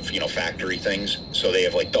bunch of factory things, so they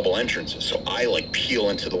have like double entrances. So I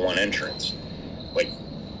peel into the one entrance.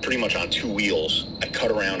 Pretty much on 2 wheels. I cut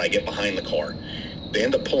around, I get behind the car. They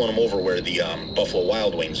end up pulling them over where the Buffalo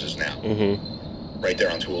Wild Wings is now. Right there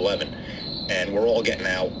on 211. And we're all getting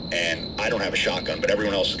out, and I don't have a shotgun, but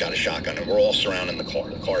everyone else has got a shotgun, and we're all surrounding the car.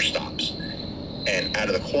 The car stops. And out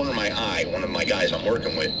of the corner of my eye, one of my guys I'm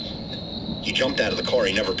working with, he jumped out of the car,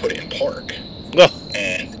 he never put it in park.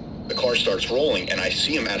 And the car starts rolling, and I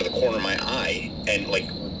see him out of the corner of my eye, and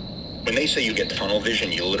when they say you get tunnel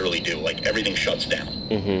vision, you literally do. Everything shuts down.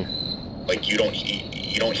 You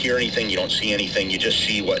don't hear anything, you don't see anything, you just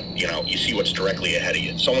see you see what's directly ahead of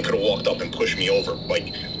you. Someone could have walked up and pushed me over.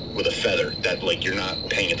 with a feather that, like, you're not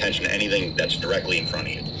paying attention to anything that's directly in front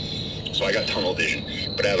of you. So I got tunnel vision.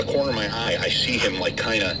 But out of the corner of my eye, I see him, like,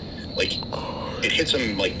 kind of, like, it hits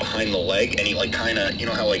him, like, behind the leg, and he, like, kind of, you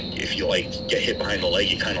know how, like, if you, like, get hit behind the leg,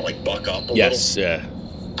 you kind of, like, buck up a little? Yes, yeah.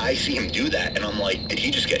 I see him do that, and I'm like, did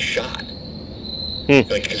he just get shot? Hmm.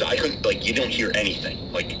 Like, because I couldn't, like, you don't hear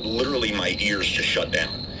anything. Like, literally my ears just shut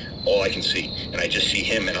down. All I can see. And I just see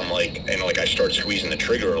him, and I'm like, I start squeezing the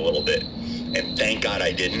trigger a little bit. And thank God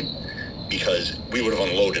I didn't, because we would have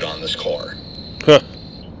unloaded on this car. Huh.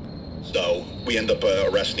 So we end up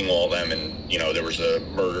arresting all of them, and, you know, there was a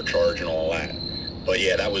murder charge and all that. But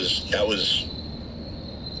yeah, that was one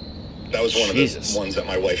of the ones that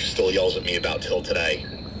my wife still yells at me about till today.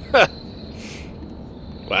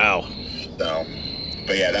 Wow. So,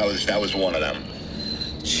 but yeah, that was one of them.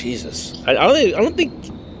 Jesus. I don't think.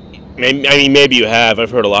 I mean, maybe you have.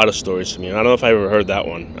 I've heard a lot of stories from you. I don't know if I ever heard that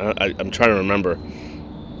one. I'm trying to remember.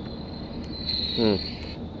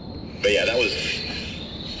 But yeah, that was.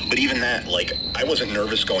 But even that, like, I wasn't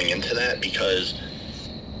nervous going into that because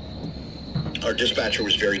our dispatcher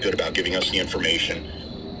was very good about giving us the information.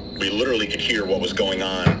 We literally could hear what was going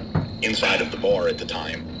on inside of the bar at the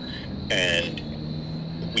time, and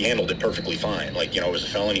we handled it perfectly fine. Like, you know, it was a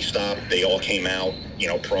felony stop. They all came out, you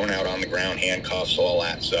know, prone out on the ground, handcuffs, all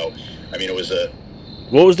that. So, I mean, it was a...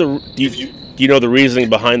 What was the... Do you know the reasoning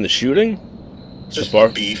behind the shooting? Just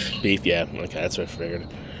beef. Beef, yeah. Okay, that's what I figured.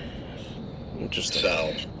 Interesting.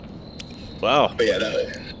 So... Wow. But yeah,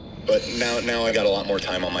 but now I got a lot more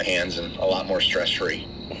time on my hands and a lot more stress-free.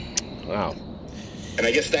 Wow. And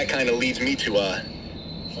I guess that kind of leads me to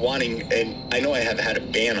wanting, and I know I have had a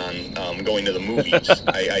ban on going to the movies.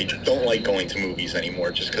 I don't like going to movies anymore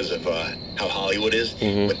just because of how Hollywood is.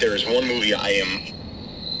 Mm-hmm. But there is one movie I am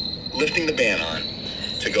lifting the ban on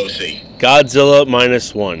to go see. Godzilla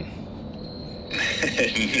 -1.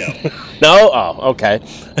 No. No? Oh, okay.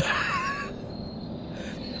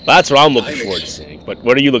 That's what I'm looking forward to seeing. But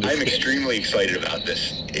what are you looking for? I'm extremely excited about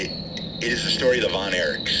this. It is the story of the Von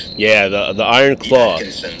Erichs. Yeah, the Iron Claw. The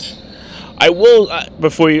Atkinsons. I will I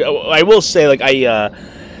will say, like, I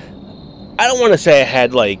don't want to say I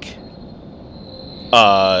had, like,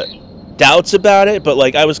 doubts about it, but,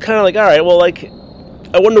 like, I was kind of like, all right, well, like,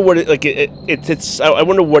 I wonder what I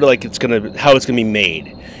wonder what, like, how it's gonna be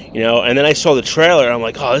made, you know. And then I saw the trailer, and I'm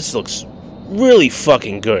like, oh, this looks really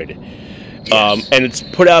fucking good. Yes. And it's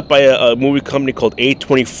put out by a movie company called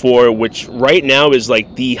A24, which right now is,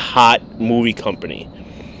 like, the hot movie company.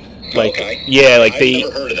 Like, okay. Yeah, like I've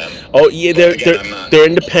never heard of them. Oh yeah, they're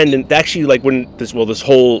independent. Actually, like, when this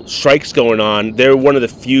whole strike's going on, they're one of the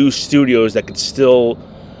few studios that could still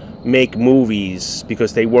make movies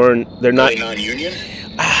because they're not. Are they non-union?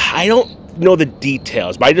 I don't know the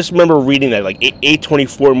details, but I just remember reading that, like,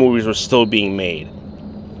 A24 movies were still being made.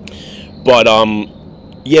 But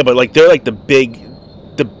yeah, but, like, they're, like, the big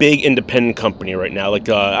independent company right now. Like,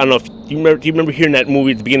 I don't know if do you remember hearing that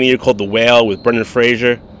movie at the beginning of the year called The Whale with Brendan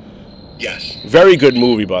Fraser? Yes. Very good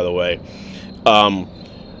movie, by the way. But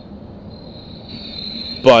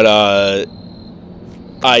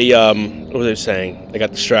what was I saying? I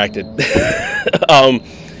got distracted.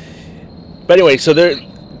 But anyway, so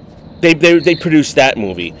they produced that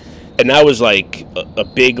movie, and that was, like, a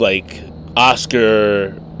big, like,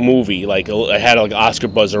 Oscar movie. Like, I had, like, Oscar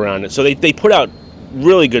buzz around it. So they put out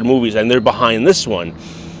really good movies, and they're behind this one.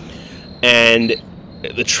 And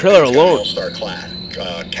the trailer alone, all-star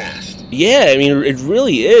cast. Yeah, I mean, it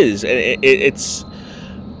really is, and it's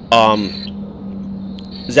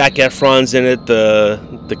Zac Efron's in it,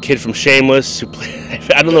 the kid from Shameless who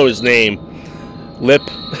played, I don't know his name, Lip.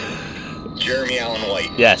 Jeremy Allen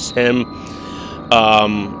White. Yes, him.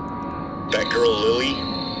 That girl Lily.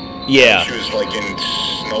 Yeah. She was, like, in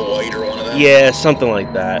Snow White or one of them. Yeah, something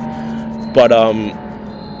like that. But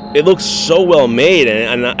it looks so well made,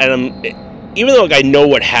 and I'm, even though, like, I know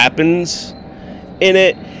what happens in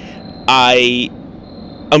it,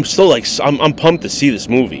 I'm still, like, I'm pumped to see this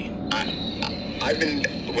movie. I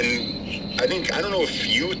don't know if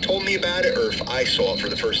you told me about it or if I saw it for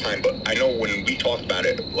the first time, but I know when we talked about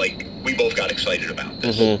it, like, we both got excited about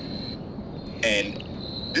this. Mm-hmm. And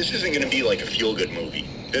this isn't going to be like a feel-good movie.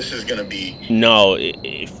 This is going to be... No,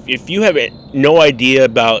 if you have no idea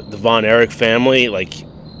about the Von Erich family, like,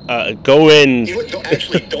 go in... You know,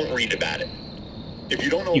 don't read about it. If you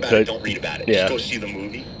don't know about it, don't read about it. Yeah. Just go see the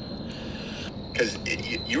movie. Because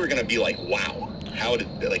you were going to be like, wow,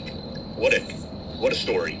 what a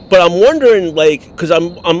story. But I'm wondering, like, because I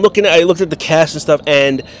looked at the cast and stuff,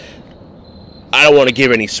 and I don't want to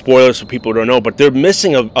give any spoilers for people who don't know, but they're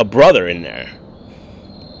missing a brother in there.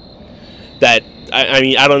 That, I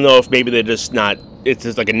mean, I don't know if maybe they're just not it's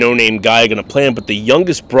just like a no-name guy going to play him. But the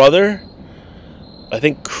youngest brother, I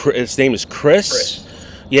think his name is Chris.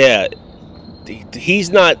 Yeah, he's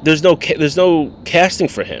not. There's no casting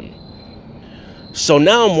for him. So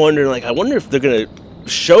now I'm wondering, like, I wonder if they're gonna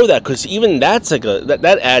show that, because even that's like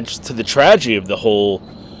that adds to the tragedy of the whole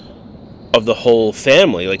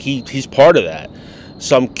family. Like he's part of that.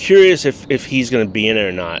 So I'm curious if he's gonna be in it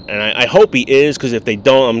or not, and I hope he is, because if they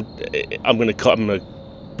don't, I'm gonna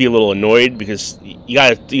be a little annoyed, because you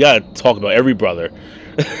gotta talk about every brother.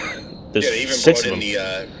 There's they even 6 brought of in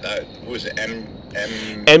them. who was it?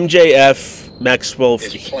 MJF Maxwell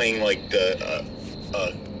is playing like the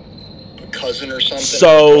cousin or something.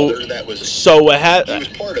 So That was he was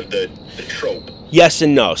part of the trope. Yes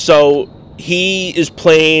and no. So he is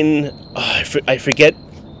playing. I forget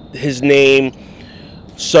his name.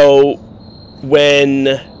 So when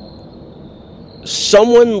the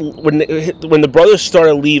brothers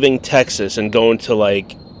started leaving Texas and going to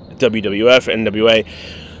like WWF, NWA,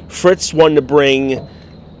 Fritz wanted to bring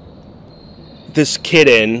this kid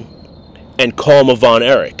in and call him a Von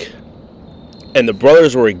Erich, and the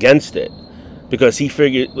brothers were against it, because he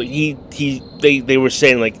figured they were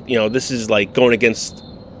saying, like, this is like going against,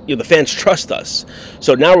 the fans trust us,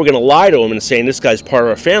 so now we're going to lie to him and saying this guy's part of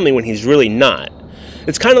our family when he's really not.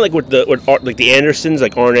 It's kind of like with the Andersons,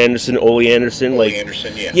 like Arn Anderson, Ole Anderson,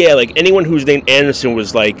 yeah, like anyone who's named Anderson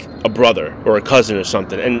was like a brother or a cousin or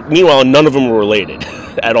something, and meanwhile none of them were related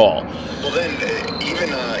at all. Well, then even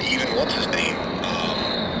what's his name,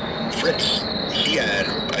 Fritz, he had,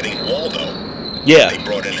 I think, Waldo. Yeah, they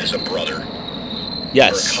brought in as a brother.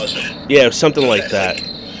 Yes. Or a cousin. Yeah, something like that.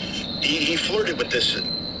 Like, he flirted with this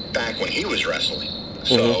back when he was wrestling.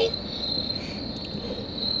 So.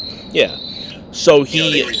 Yeah. So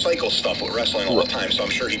they recycle stuff with wrestling all the time. So I'm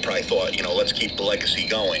sure he probably thought, let's keep the legacy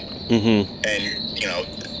going. Mm-hmm.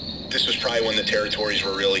 And this was probably when the territories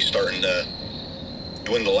were really starting to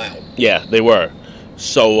dwindle out. Yeah, they were.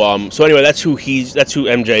 So anyway, that's who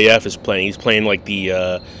MJF is playing. He's playing like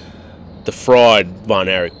the fraud Von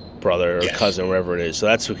Erich brother or cousin, whatever it is. So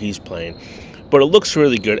that's who he's playing. But it looks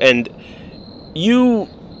really good. And you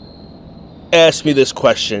asked me this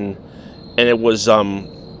question, and it was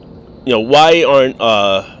why aren't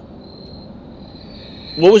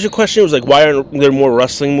what was your question? It was like, why aren't there more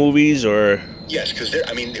wrestling movies? Or yes, because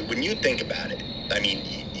when you think about it,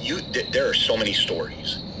 there are so many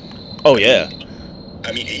stories. Oh yeah.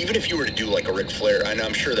 Even if you were to do like a Ric Flair, and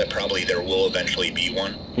I'm sure that probably there will eventually be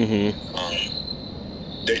one. Mm-hmm.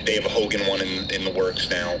 They have a Hogan one in the works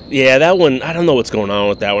now. Yeah, that one, I don't know what's going on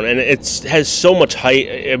with that one, and it has so much hype.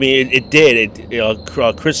 Chris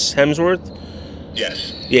Hemsworth.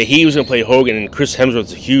 Yes. Yeah, he was gonna play Hogan, and Chris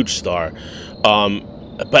Hemsworth's a huge star.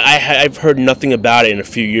 But I've heard nothing about it in a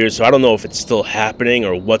few years, so I don't know if it's still happening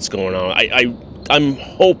or what's going on. I'm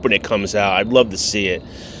hoping it comes out. I'd love to see it,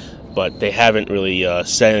 but they haven't really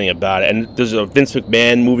said anything about it. And there's a Vince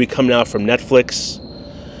McMahon movie coming out from Netflix.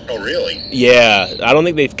 Oh, really? Yeah, I don't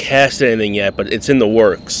think they've cast anything yet, but it's in the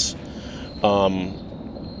works.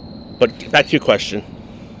 But back to your question.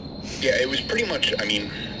 Yeah, it was pretty much, I'm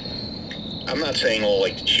not saying all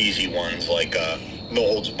like the cheesy ones, like No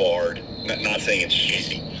Holds Barred. Not saying it's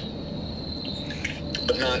cheesy,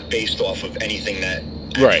 but not based off of anything that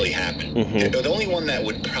actually happened. Mm-hmm. The only one that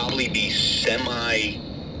would probably be semi,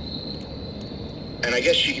 and I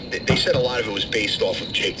guess they said a lot of it was based off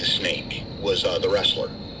of Jake the Snake, was The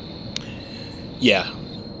Wrestler. Yeah.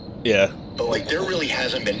 But like, there really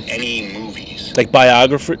hasn't been any movies like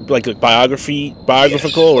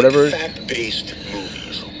biographical, or whatever. Like fact-based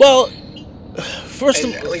movies. Well, I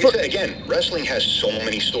said again, wrestling has so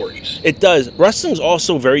many stories. It does. Wrestling's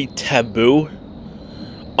also very taboo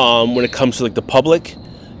when it comes to like the public,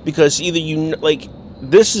 because either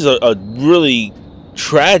this is a really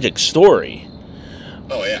tragic story.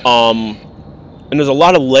 Oh yeah. And there's a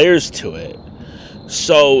lot of layers to it.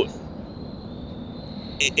 So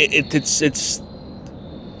it's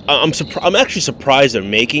I'm actually surprised they're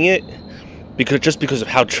making it, because of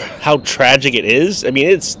how tragic it is.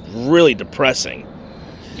 It's really depressing.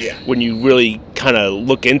 Yeah. When you really kind of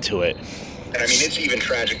look into it. And it's even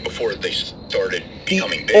tragic before they started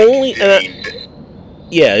becoming big.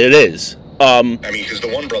 Yeah, it is. Because the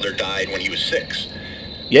one brother died when he was 6.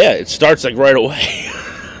 Yeah, it starts like right away.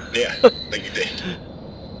 Yeah.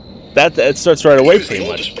 That starts right away pretty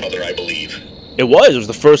much. He was the oldest brother, I believe. It was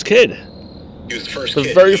the first kid. He was the first kid.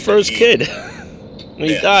 The very first kid. When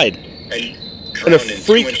he died. And drowned in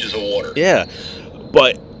 2 inches of water. Yeah.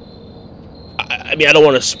 But I don't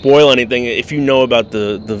want to spoil anything. If you know about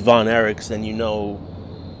the Von Erichs, then you know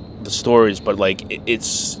the stories, but like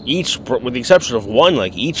it's each, with the exception of one,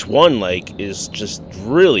 like each one like is just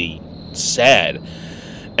really sad,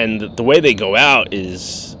 and the way they go out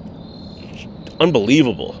is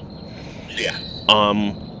unbelievable. Yeah.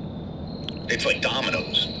 It's like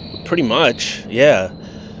dominoes. Pretty much, yeah.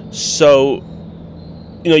 So,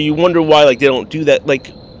 you wonder why like they don't do that. Like,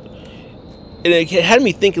 and it had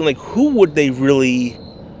me thinking, like, who would they really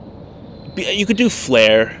be? You could do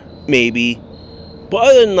Flair, maybe, but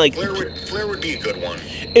other than like Flair would be a good one.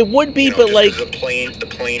 It would be, but like the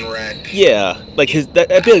plane wreck. Yeah, like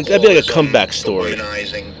that'd be like a comeback story.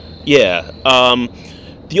 Womanizing. Yeah.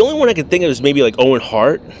 The only one I could think of is maybe like Owen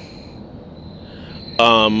Hart.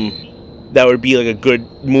 That would be like a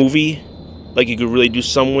good movie. Like you could really do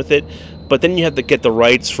something with it. But then you have to get the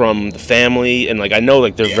rights from the family, and like I know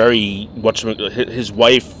like they're very his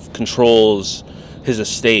wife controls his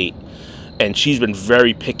estate, and she's been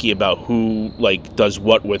very picky about who like does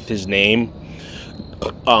what with his name.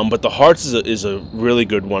 But the Harts is a really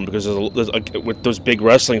good one because with those big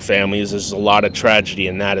wrestling families, there's a lot of tragedy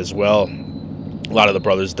in that as well. A lot of the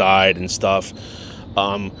brothers died and stuff.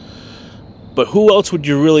 But who else would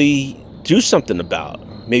you really do something about?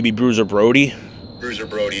 Maybe Bruiser Brody. Bruiser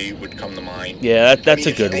Brody would come to mind. Yeah, that's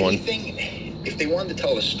a good one. If they wanted to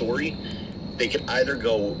tell a story, they could either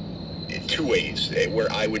go two ways.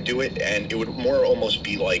 Where I would do it, and it would more almost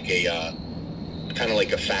be like a kind of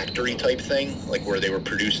like a factory type thing, like where they were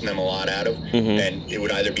producing them a lot out of. Mm-hmm. And it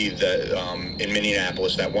would either be in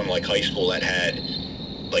Minneapolis, that one like high school that had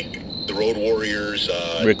like the Road Warriors,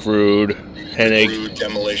 Rick Rude, Hennig,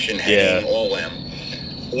 Demolition, Hennig, all them.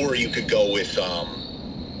 Or you could go with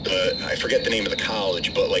I forget the name of the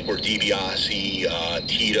college, but like where DiBiase,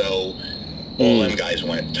 Tito, all them guys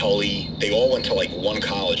went. Tully, they all went to like one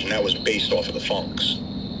college, and that was based off of the Funks.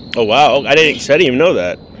 Oh wow, I didn't even know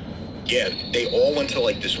that. Yeah, they all went to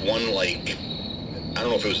like this one, like, I don't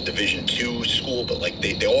know if it was a Division II school, but like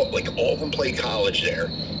they all of them played college there,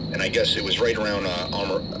 and I guess it was right around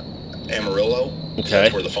Amarillo. Okay,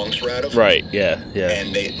 that's where the Funks were out of. Right. Yeah.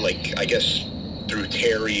 And they I guess through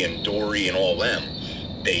Terry and Dory and all them,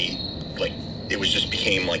 they it was just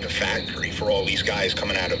became like a factory for all these guys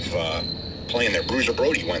coming out of playing there. Bruiser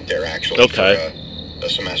Brody went there actually for a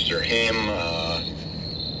semester. Him,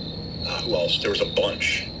 who else? There was a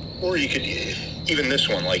bunch. Or you could, even this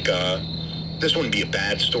one, like, this wouldn't be a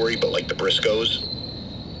bad story, but like the Briscoes.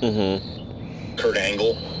 Mm-hmm. Kurt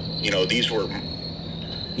Angle. These were...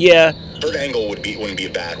 Yeah. Kurt Angle wouldn't be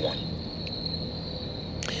a bad one.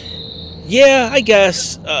 Yeah, I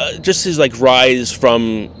guess. Just his, like, rise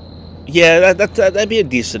from... Yeah, that'd be a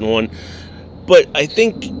decent one. But I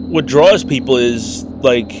think what draws people is,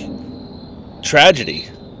 like, tragedy.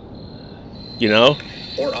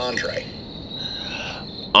 Or Andre.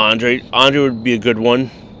 Andre would be a good one.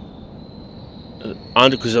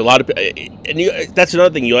 Andre, because a lot of and that's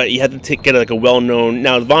another thing. You have to get like a well-known.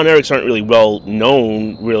 Now, the Von Erichs aren't really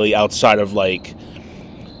well-known, really, outside of like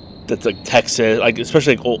that's like Texas, like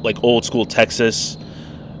especially like old school Texas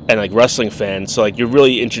and like wrestling fans. So like you're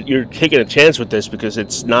really you're taking a chance with this because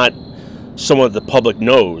it's not someone that the public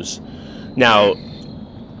knows. Now,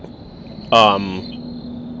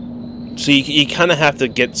 so you kind of have to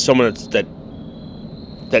get someone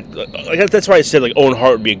that's why I said like Owen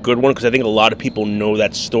Hart would be a good one, because I think a lot of people know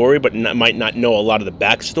that story but might not know a lot of the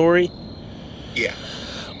backstory. Yeah.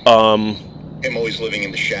 Him always living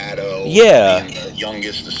in the shadow. Yeah. Being the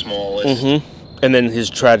youngest, the smallest. Mm-hmm. And then his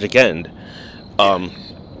tragic end.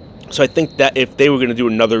 So I think that if they were going to do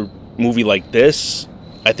another movie like this,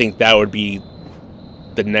 I think that would be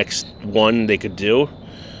the next one they could do.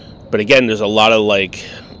 But again, there's a lot of like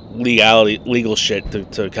legal shit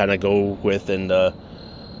to kind of go with, and all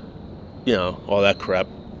that crap.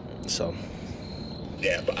 So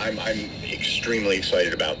yeah, but I'm extremely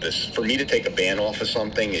excited about this. For me to take a ban off of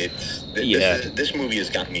something, this movie has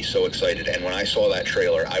gotten me so excited. And when I saw that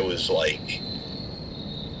trailer, I was like,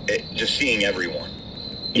 just seeing everyone.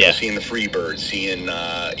 Seeing the Freebird, seeing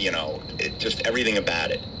just everything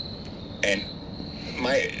about it. And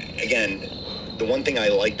the one thing I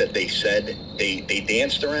like that they said, they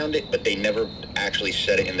danced around it, but they never actually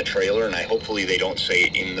said it in the trailer, and hopefully they don't say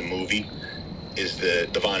it in the movie, is the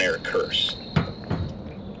Von Erich curse.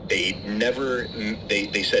 They never,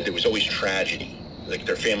 they said there was always tragedy. Like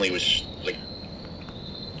their family was like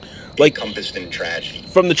encompassed in tragedy.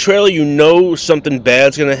 From the trailer, something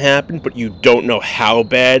bad's gonna happen, but you don't know how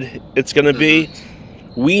bad it's gonna be.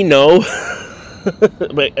 We know.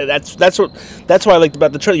 But that's what I liked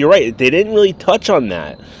about the trailer. You're right. They didn't really touch on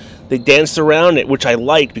that. They danced around it, which I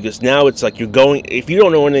liked, because now it's like if you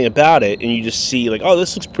don't know anything about it and you just see like, oh,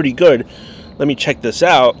 this looks pretty good, let me check this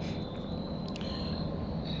out.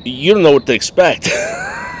 you don't know what to expect.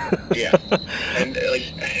 Yeah. And,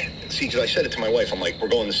 see, because I said it to my wife. I'm like, we're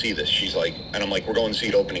going to see this. She's like, and I'm like, we're going to see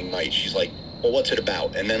it opening night. She's like, well, what's it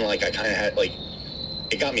about? And then, I kind of had,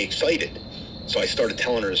 it got me excited. So I started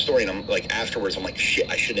telling her the story, and I'm like, afterwards, I'm like, shit,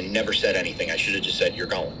 I should have never said anything. I should have just said, you're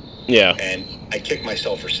going. Yeah. And I kicked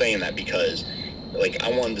myself for saying that because,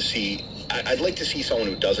 I wanted to see, I'd like to see someone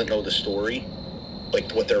who doesn't know the story,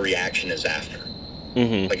 what their reaction is after.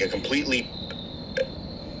 Mm-hmm. A completely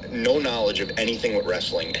no knowledge of anything with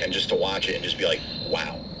wrestling, and just to watch it and just be like,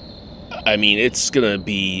 wow. I mean, it's gonna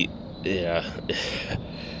be, yeah.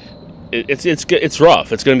 It's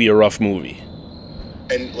rough. It's gonna be a rough movie.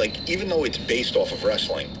 And even though it's based off of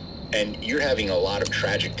wrestling, and you're having a lot of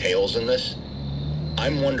tragic tales in this,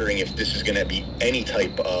 I'm wondering if this is gonna be any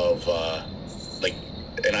type of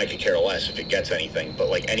and I could care less if it gets anything,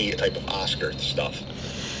 but any type of Oscar stuff,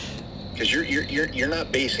 because you're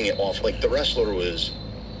not basing it off The Wrestler was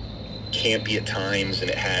campy at times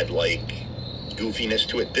and it had goofiness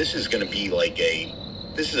to it. This is going to be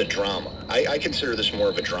this is a drama. I consider this more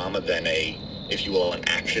of a drama than if you will, an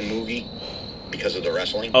action movie because of the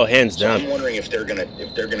wrestling. Oh, hands down. I'm wondering if they're gonna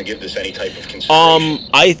give this any type of consideration.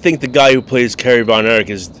 I think the guy who plays Kerry Von Erich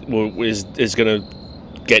is gonna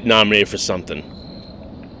get nominated for something.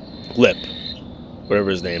 Lip, whatever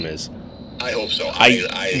his name is. I hope so. I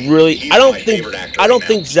don't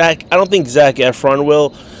think Zac Efron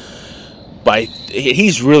will. But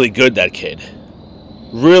he's really good, that kid.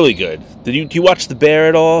 Really good. Do you watch The Bear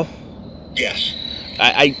at all? Yes.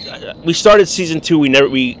 We started season 2. We're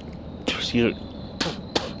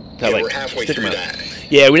halfway through that.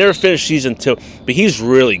 Yeah, we never finished season 2, but he's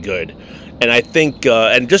really good. And I think,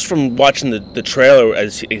 and just from watching the trailer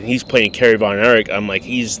as he's playing Kerry Von Erich, I'm like,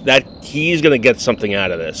 he's gonna get something out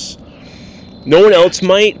of this. No one else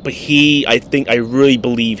might, but I really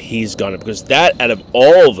believe he's gonna, because that, out of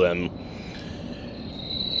all of them,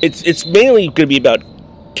 it's mainly going to be about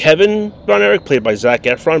Kevin Von Erich, played by Zac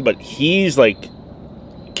Efron, but he's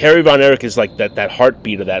Kerry Von Erich is that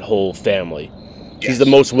heartbeat of that whole family. Yes. He's the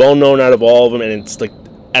most well-known out of all of them, and it's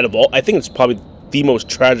out of all, I think it's probably the most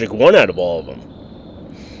tragic one out of all of them.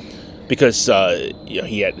 Because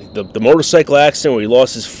he had the motorcycle accident where he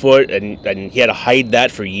lost his foot, and he had to hide that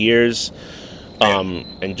for years.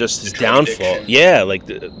 And just his downfall. Addiction. Yeah,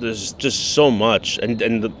 there's just so much,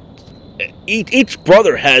 and each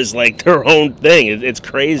brother has their own thing. It's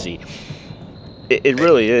crazy. It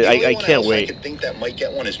really is. I can't wait. I could think that might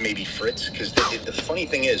get one is maybe Fritz, because the funny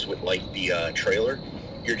thing is with the trailer,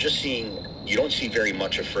 you don't see very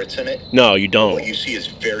much of Fritz in it. No, you don't. What you see is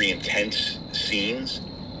very intense scenes.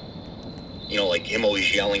 Him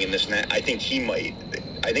always yelling and this and that. I think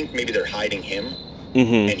maybe they're hiding him.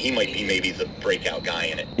 Mm-hmm. And he might be maybe the breakout guy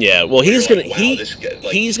in it. Yeah, well, he's gonna he's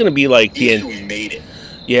gonna be he's who made it.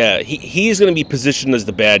 Yeah, he's gonna be positioned as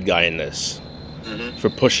the bad guy in this, mm-hmm. for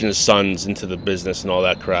pushing his sons into the business and all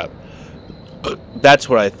that crap. That's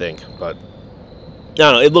what I think. But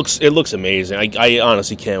no, it looks amazing. I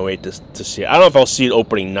honestly can't wait to see it. I don't know if I'll see it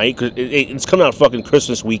opening night, because it's coming out fucking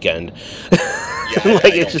Christmas weekend. Yeah, I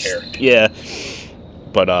don't care. Yeah.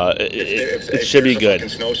 But it should be good. If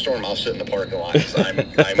there's a snowstorm, I'll sit in the parking lot, because I'm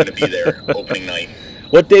going to be there opening night.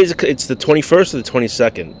 What day is it? It's the 21st or the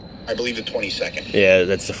 22nd? I believe the 22nd. Yeah,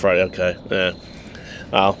 that's the Friday. Okay. Yeah.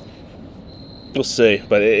 Well, we'll see.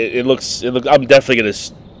 But it looks. I'm definitely going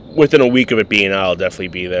to, within a week of it being out, I'll definitely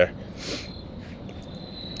be there.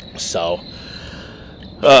 So.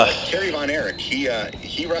 Kerry Von Erich,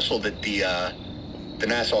 he wrestled at the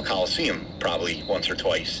Nassau Coliseum probably once or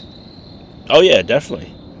twice. Oh yeah,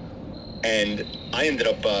 definitely. And I ended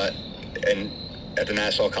up at the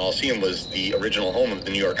Nassau Coliseum was the original home of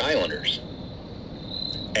the New York Islanders.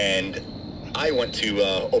 And I went to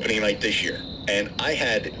opening night this year, and I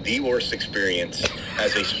had the worst experience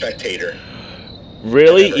as a spectator.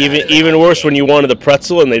 Really? Even worse when you wanted the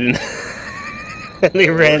pretzel and they didn't. And they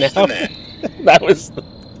ran out. That was.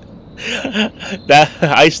 That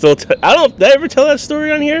I still. I don't. Did I ever tell that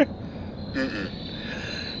story on here? Mm-mm.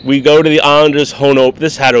 We go to the Islanders home opener.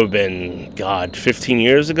 This had to have been, 15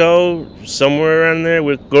 years ago, somewhere around there.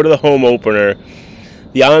 We go to the home opener.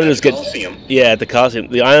 The Islanders at the Coliseum. At the Coliseum.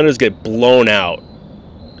 The Islanders get blown out.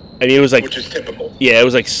 I mean, it was which is typical. Yeah, it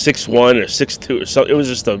was 6-1 or 6-2 or something. It was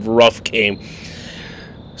just a rough game.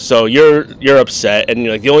 So you're upset, and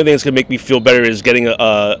the only thing that's gonna make me feel better is getting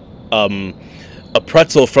a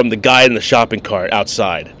pretzel from the guy in the shopping cart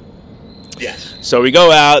outside. Yes. So we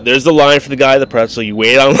go out. There's the line for the guy in the pretzel. You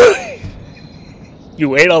wait online.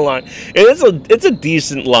 And it's a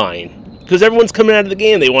decent line, because everyone's coming out of the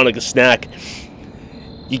game. They want a snack.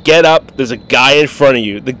 You get up. There's a guy in front of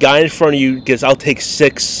you. The guy in front of you gets, I'll take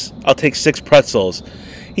 6 pretzels.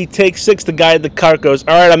 He takes 6. The guy at the cart goes,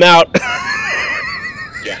 all right, I'm out.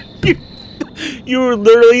 Yeah. You were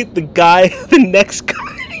literally the guy, the next guy.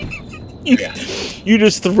 You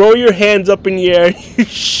just throw your hands up in the air and you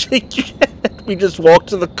shake your head. We just walk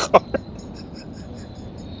to the car.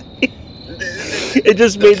 It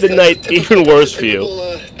just made the night even worse for you.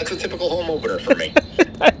 That's a typical home opener for me.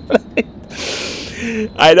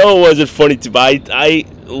 I know it wasn't funny to, but I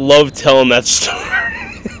love telling that story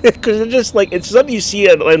because it's just like it's something you see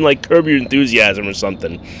in like Curb Your Enthusiasm or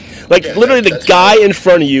something. Like literally, the guy in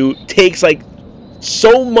front of you takes like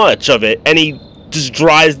so much of it, and he just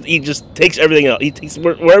drives. He just takes everything else. He takes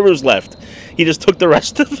whatever was left. He just took the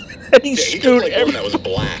rest of it. And he took like one that was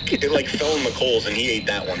black. It like fell in the coals, and he ate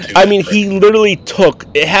that one too. I mean, he literally took.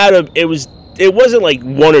 It wasn't like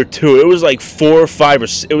 1 or 2. It was like 4 or 5 or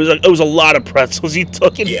 6. It was a lot of pretzels he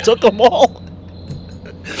took, and he took them all.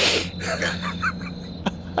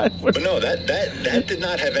 But no, that did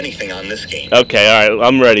not have anything on this game. Okay, all right,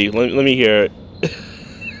 I'm ready. Let me hear it.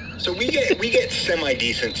 So we get semi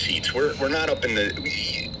decent seats. We're not up in the,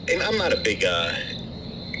 and I'm not a big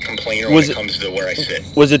complainer when it comes to where I sit.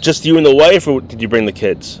 Was it just you and the wife, or did you bring the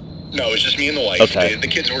kids? No, it was just me and the wife. Okay. The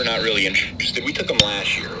kids were not really interested. We took them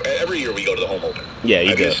last year. Every year we go to the home opener. Yeah,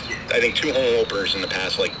 you do. I think 2 home openers in the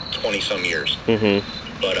past, like, 20-some years. Mm-hmm.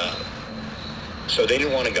 But, so they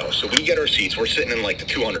didn't want to go. So we get our seats. We're sitting in, like, the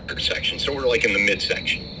 200 section. So we're, like, in the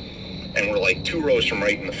mid-section. And we're, like, 2 rows from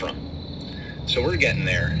right in the front. So we're getting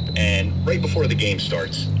there. And right before the game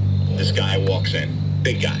starts, this guy walks in.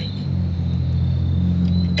 Big guy.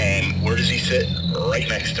 And where does he sit? Right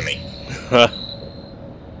next to me.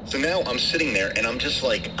 So now I'm sitting there, and I'm just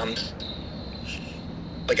like, I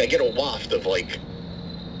get a waft of, like,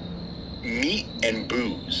 meat and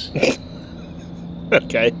booze.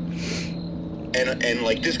 Okay. And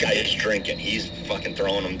like, this guy is drinking. He's fucking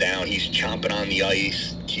throwing them down. He's chomping on the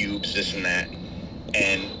ice cubes, this and that.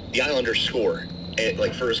 And the Islanders score,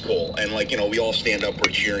 like, first goal. And, like, you know, we all stand up,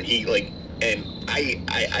 we're cheering. He, like, and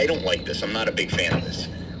I don't like this. I'm not a big fan of this.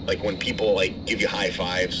 Like, when people, like, give you high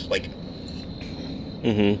fives, like...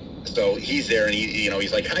 Mm-hmm. So he's there, and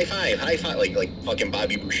he's like, high five, like fucking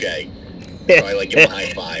Bobby Boucher. So I, like, give him a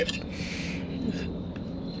high five.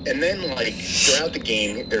 And then, like, throughout the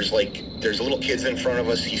game, there's little kids in front of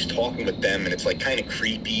us. He's talking with them, and it's, like, kind of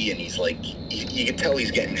creepy, and he's, like, you can tell he's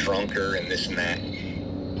getting drunker and this and that.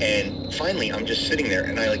 And finally, I'm just sitting there,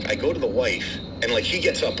 and I go to the wife, and, like, she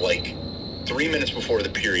gets up, like, 3 minutes before the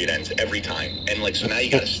period ends every time. And, like, so now you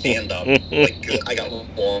gotta stand up. Like, 'cause I got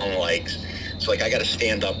long legs. So, like, I got to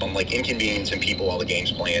stand up. I'm, like, inconveniencing people while the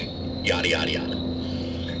game's playing, yada, yada, yada.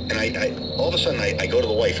 And I all of a sudden, I go to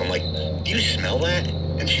the wife. I'm like, do you smell that?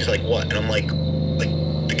 And she's like, what? And I'm like,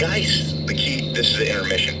 the guy's, this is the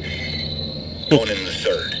intermission, going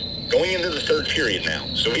into the third period now.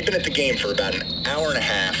 So we've been at the game for about an hour and a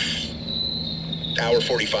half, hour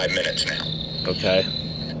 45 minutes now. Okay.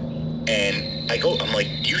 And I'm like,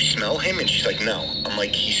 do you smell him? And she's like, no. I'm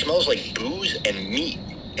like, he smells like booze and meat.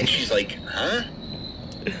 And she's like, huh?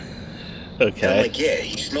 Okay. And I'm like, yeah,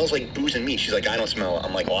 he smells like booze and meat. She's like, I don't smell it.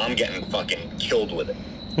 I'm like, well, I'm getting fucking killed with it.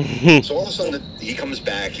 So all of a sudden, he comes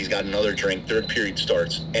back. He's got another drink. Third period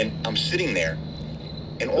starts. And I'm sitting there.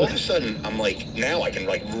 And all of a sudden, I'm like, now I can,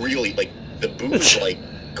 like, really, like, the booze, like,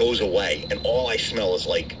 goes away. And all I smell is,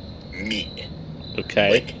 like, meat.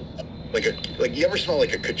 Okay. Like you ever smell,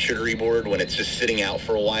 like, a charcuterie board when it's just sitting out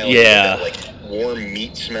for a while? Yeah. That, like, warm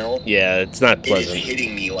meat smell? Yeah, it's not pleasant. It is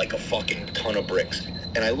hitting me like a fucking ton of bricks.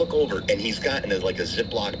 And I look over, and he's got in, like, a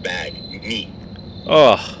Ziploc bag meat.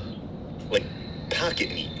 Oh. Like, pocket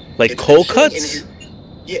meat. Like cold cuts?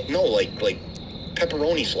 Yeah, no, like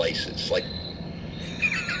pepperoni slices. Like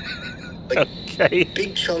okay.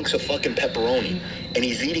 Big chunks of fucking pepperoni. And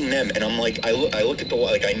he's eating them, and I'm like, I look at the,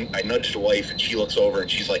 like, I nudge the wife, and she looks over, and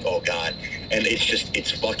she's like, oh, God. And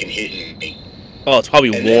it's fucking hitting me. Oh, it's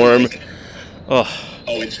probably warm.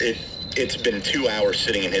 It's been 2 hours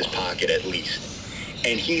sitting in his pocket at least.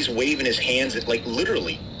 And he's waving his hands at, like,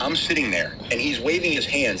 literally, I'm sitting there, and he's waving his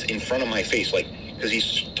hands in front of my face, like, because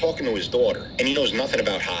he's talking to his daughter, and he knows nothing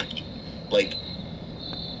about hockey. Like,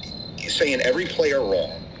 he's saying every player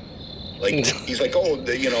wrong. Like, he's like,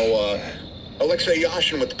 Alexei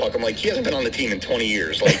Yashin with the puck. I'm like, he hasn't been on the team in 20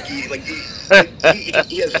 years. Like, he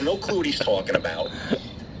has no clue what he's talking about.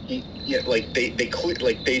 They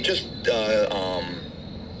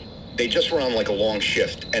just were on, like, a long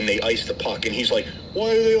shift, and they iced the puck, and he's like,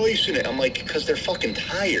 why are they icing it? I'm like, because they're fucking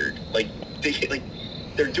tired.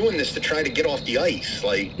 They're doing this to try to get off the ice.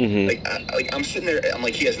 I'm sitting there, I'm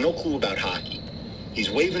like, he has no clue about hockey. He's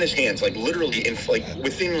waving his hands, like, literally,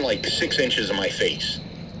 within, 6 inches of my face.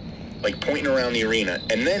 Like, pointing around the arena.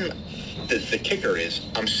 And then the kicker is,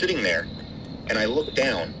 I'm sitting there, and I look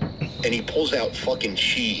down, and he pulls out fucking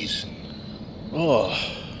cheese. Oh.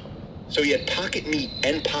 So he had pocket meat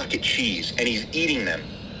and pocket cheese, and he's eating them.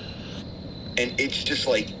 And it's just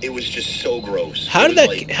like, it was just so gross. How'd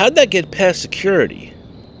that get past security?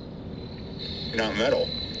 Not metal.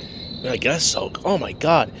 I guess so. Oh my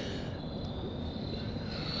God.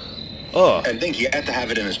 Oh. I think you have to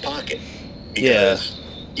have it in his pocket. Because,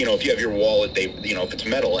 if you have your wallet, if it's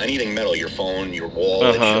metal, anything metal, your phone, your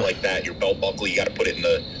wallet, shit like that, your belt buckle, you got to put it in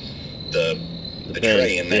the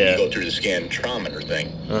tray, and then you go through the Scantron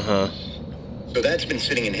thing. So that's been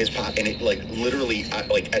sitting in his pocket, and it, literally,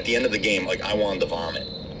 at the end of the game, I wanted to vomit.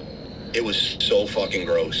 It was so fucking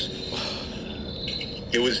gross.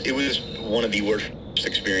 It was one of the worst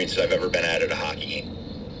experiences I've ever been at a hockey game.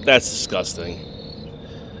 That's disgusting.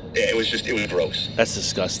 Yeah, it was gross. That's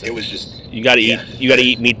disgusting. It was just... You gotta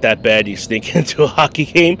eat meat that bad, you sneak into a hockey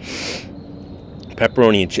game.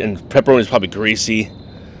 Pepperoni is probably greasy.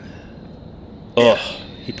 Yeah. Oh.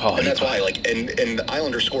 And that's why, and the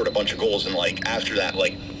Islanders scored a bunch of goals, and, after that,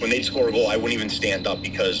 when they'd score a goal, I wouldn't even stand up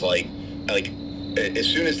because, as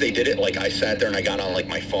soon as they did it, I sat there and I got on,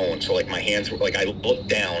 my phone, so, my hands were, I looked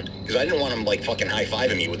down, because I didn't want him, fucking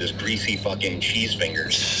high-fiving me with his greasy fucking cheese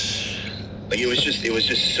fingers. It was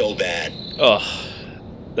just so bad. Oh.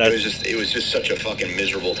 It was just such a fucking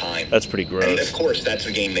miserable time. That's pretty gross. And, of course, that's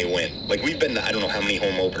the game they win. We've been to, I don't know how many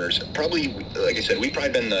home openers. Probably, like I said, we've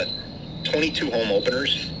probably been the 22 home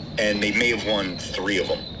openers, and they may have won 3 of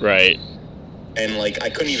them. Right. And, I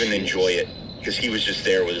couldn't even enjoy it, because he was just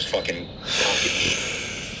there with his fucking pocket meat.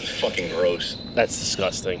 It was fucking gross. That's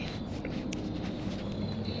disgusting.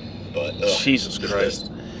 But, Jesus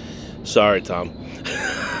Christ. Sorry, Tom.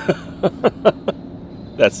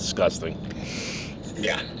 That's disgusting.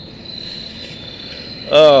 Yeah.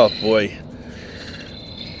 Oh, boy.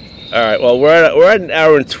 All right, well, we're at an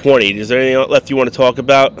hour and 20. Is there anything left you want to talk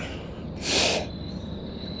about?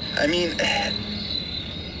 I mean,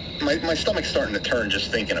 my stomach's starting to turn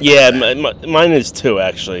just thinking about it. Mine is too,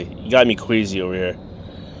 actually. You got me queasy over here.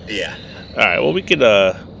 Yeah. All right, well, we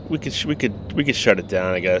could shut it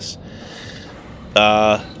down, I guess.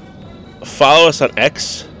 Follow us on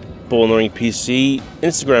X, Bull in the Ring PC,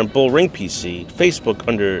 Instagram, Bull Ring PC, Facebook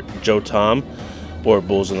under Joe Tom or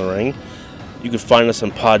Bulls in the Ring. You can find us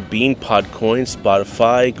on Podbean, Podcoin,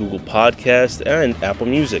 Spotify, Google Podcast, and Apple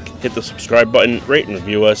Music. Hit the subscribe button, rate and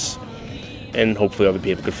review us, and hopefully other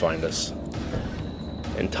people could find us.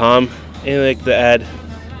 And Tom, anything to add?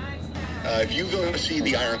 If you go to see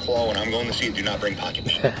the Iron Claw when I'm going to see it, do not bring pocket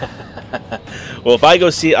meat. Well, if I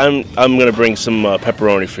go see it, I'm going to bring some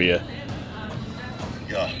pepperoni for you.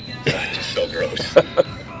 Yeah, just so gross.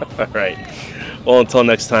 All right. Well, until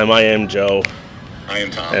next time, I am Joe. I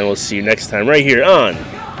am Tom. And we'll see you next time right here on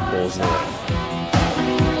Bulls in the Ring.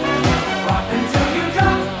 Rock until you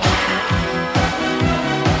drop.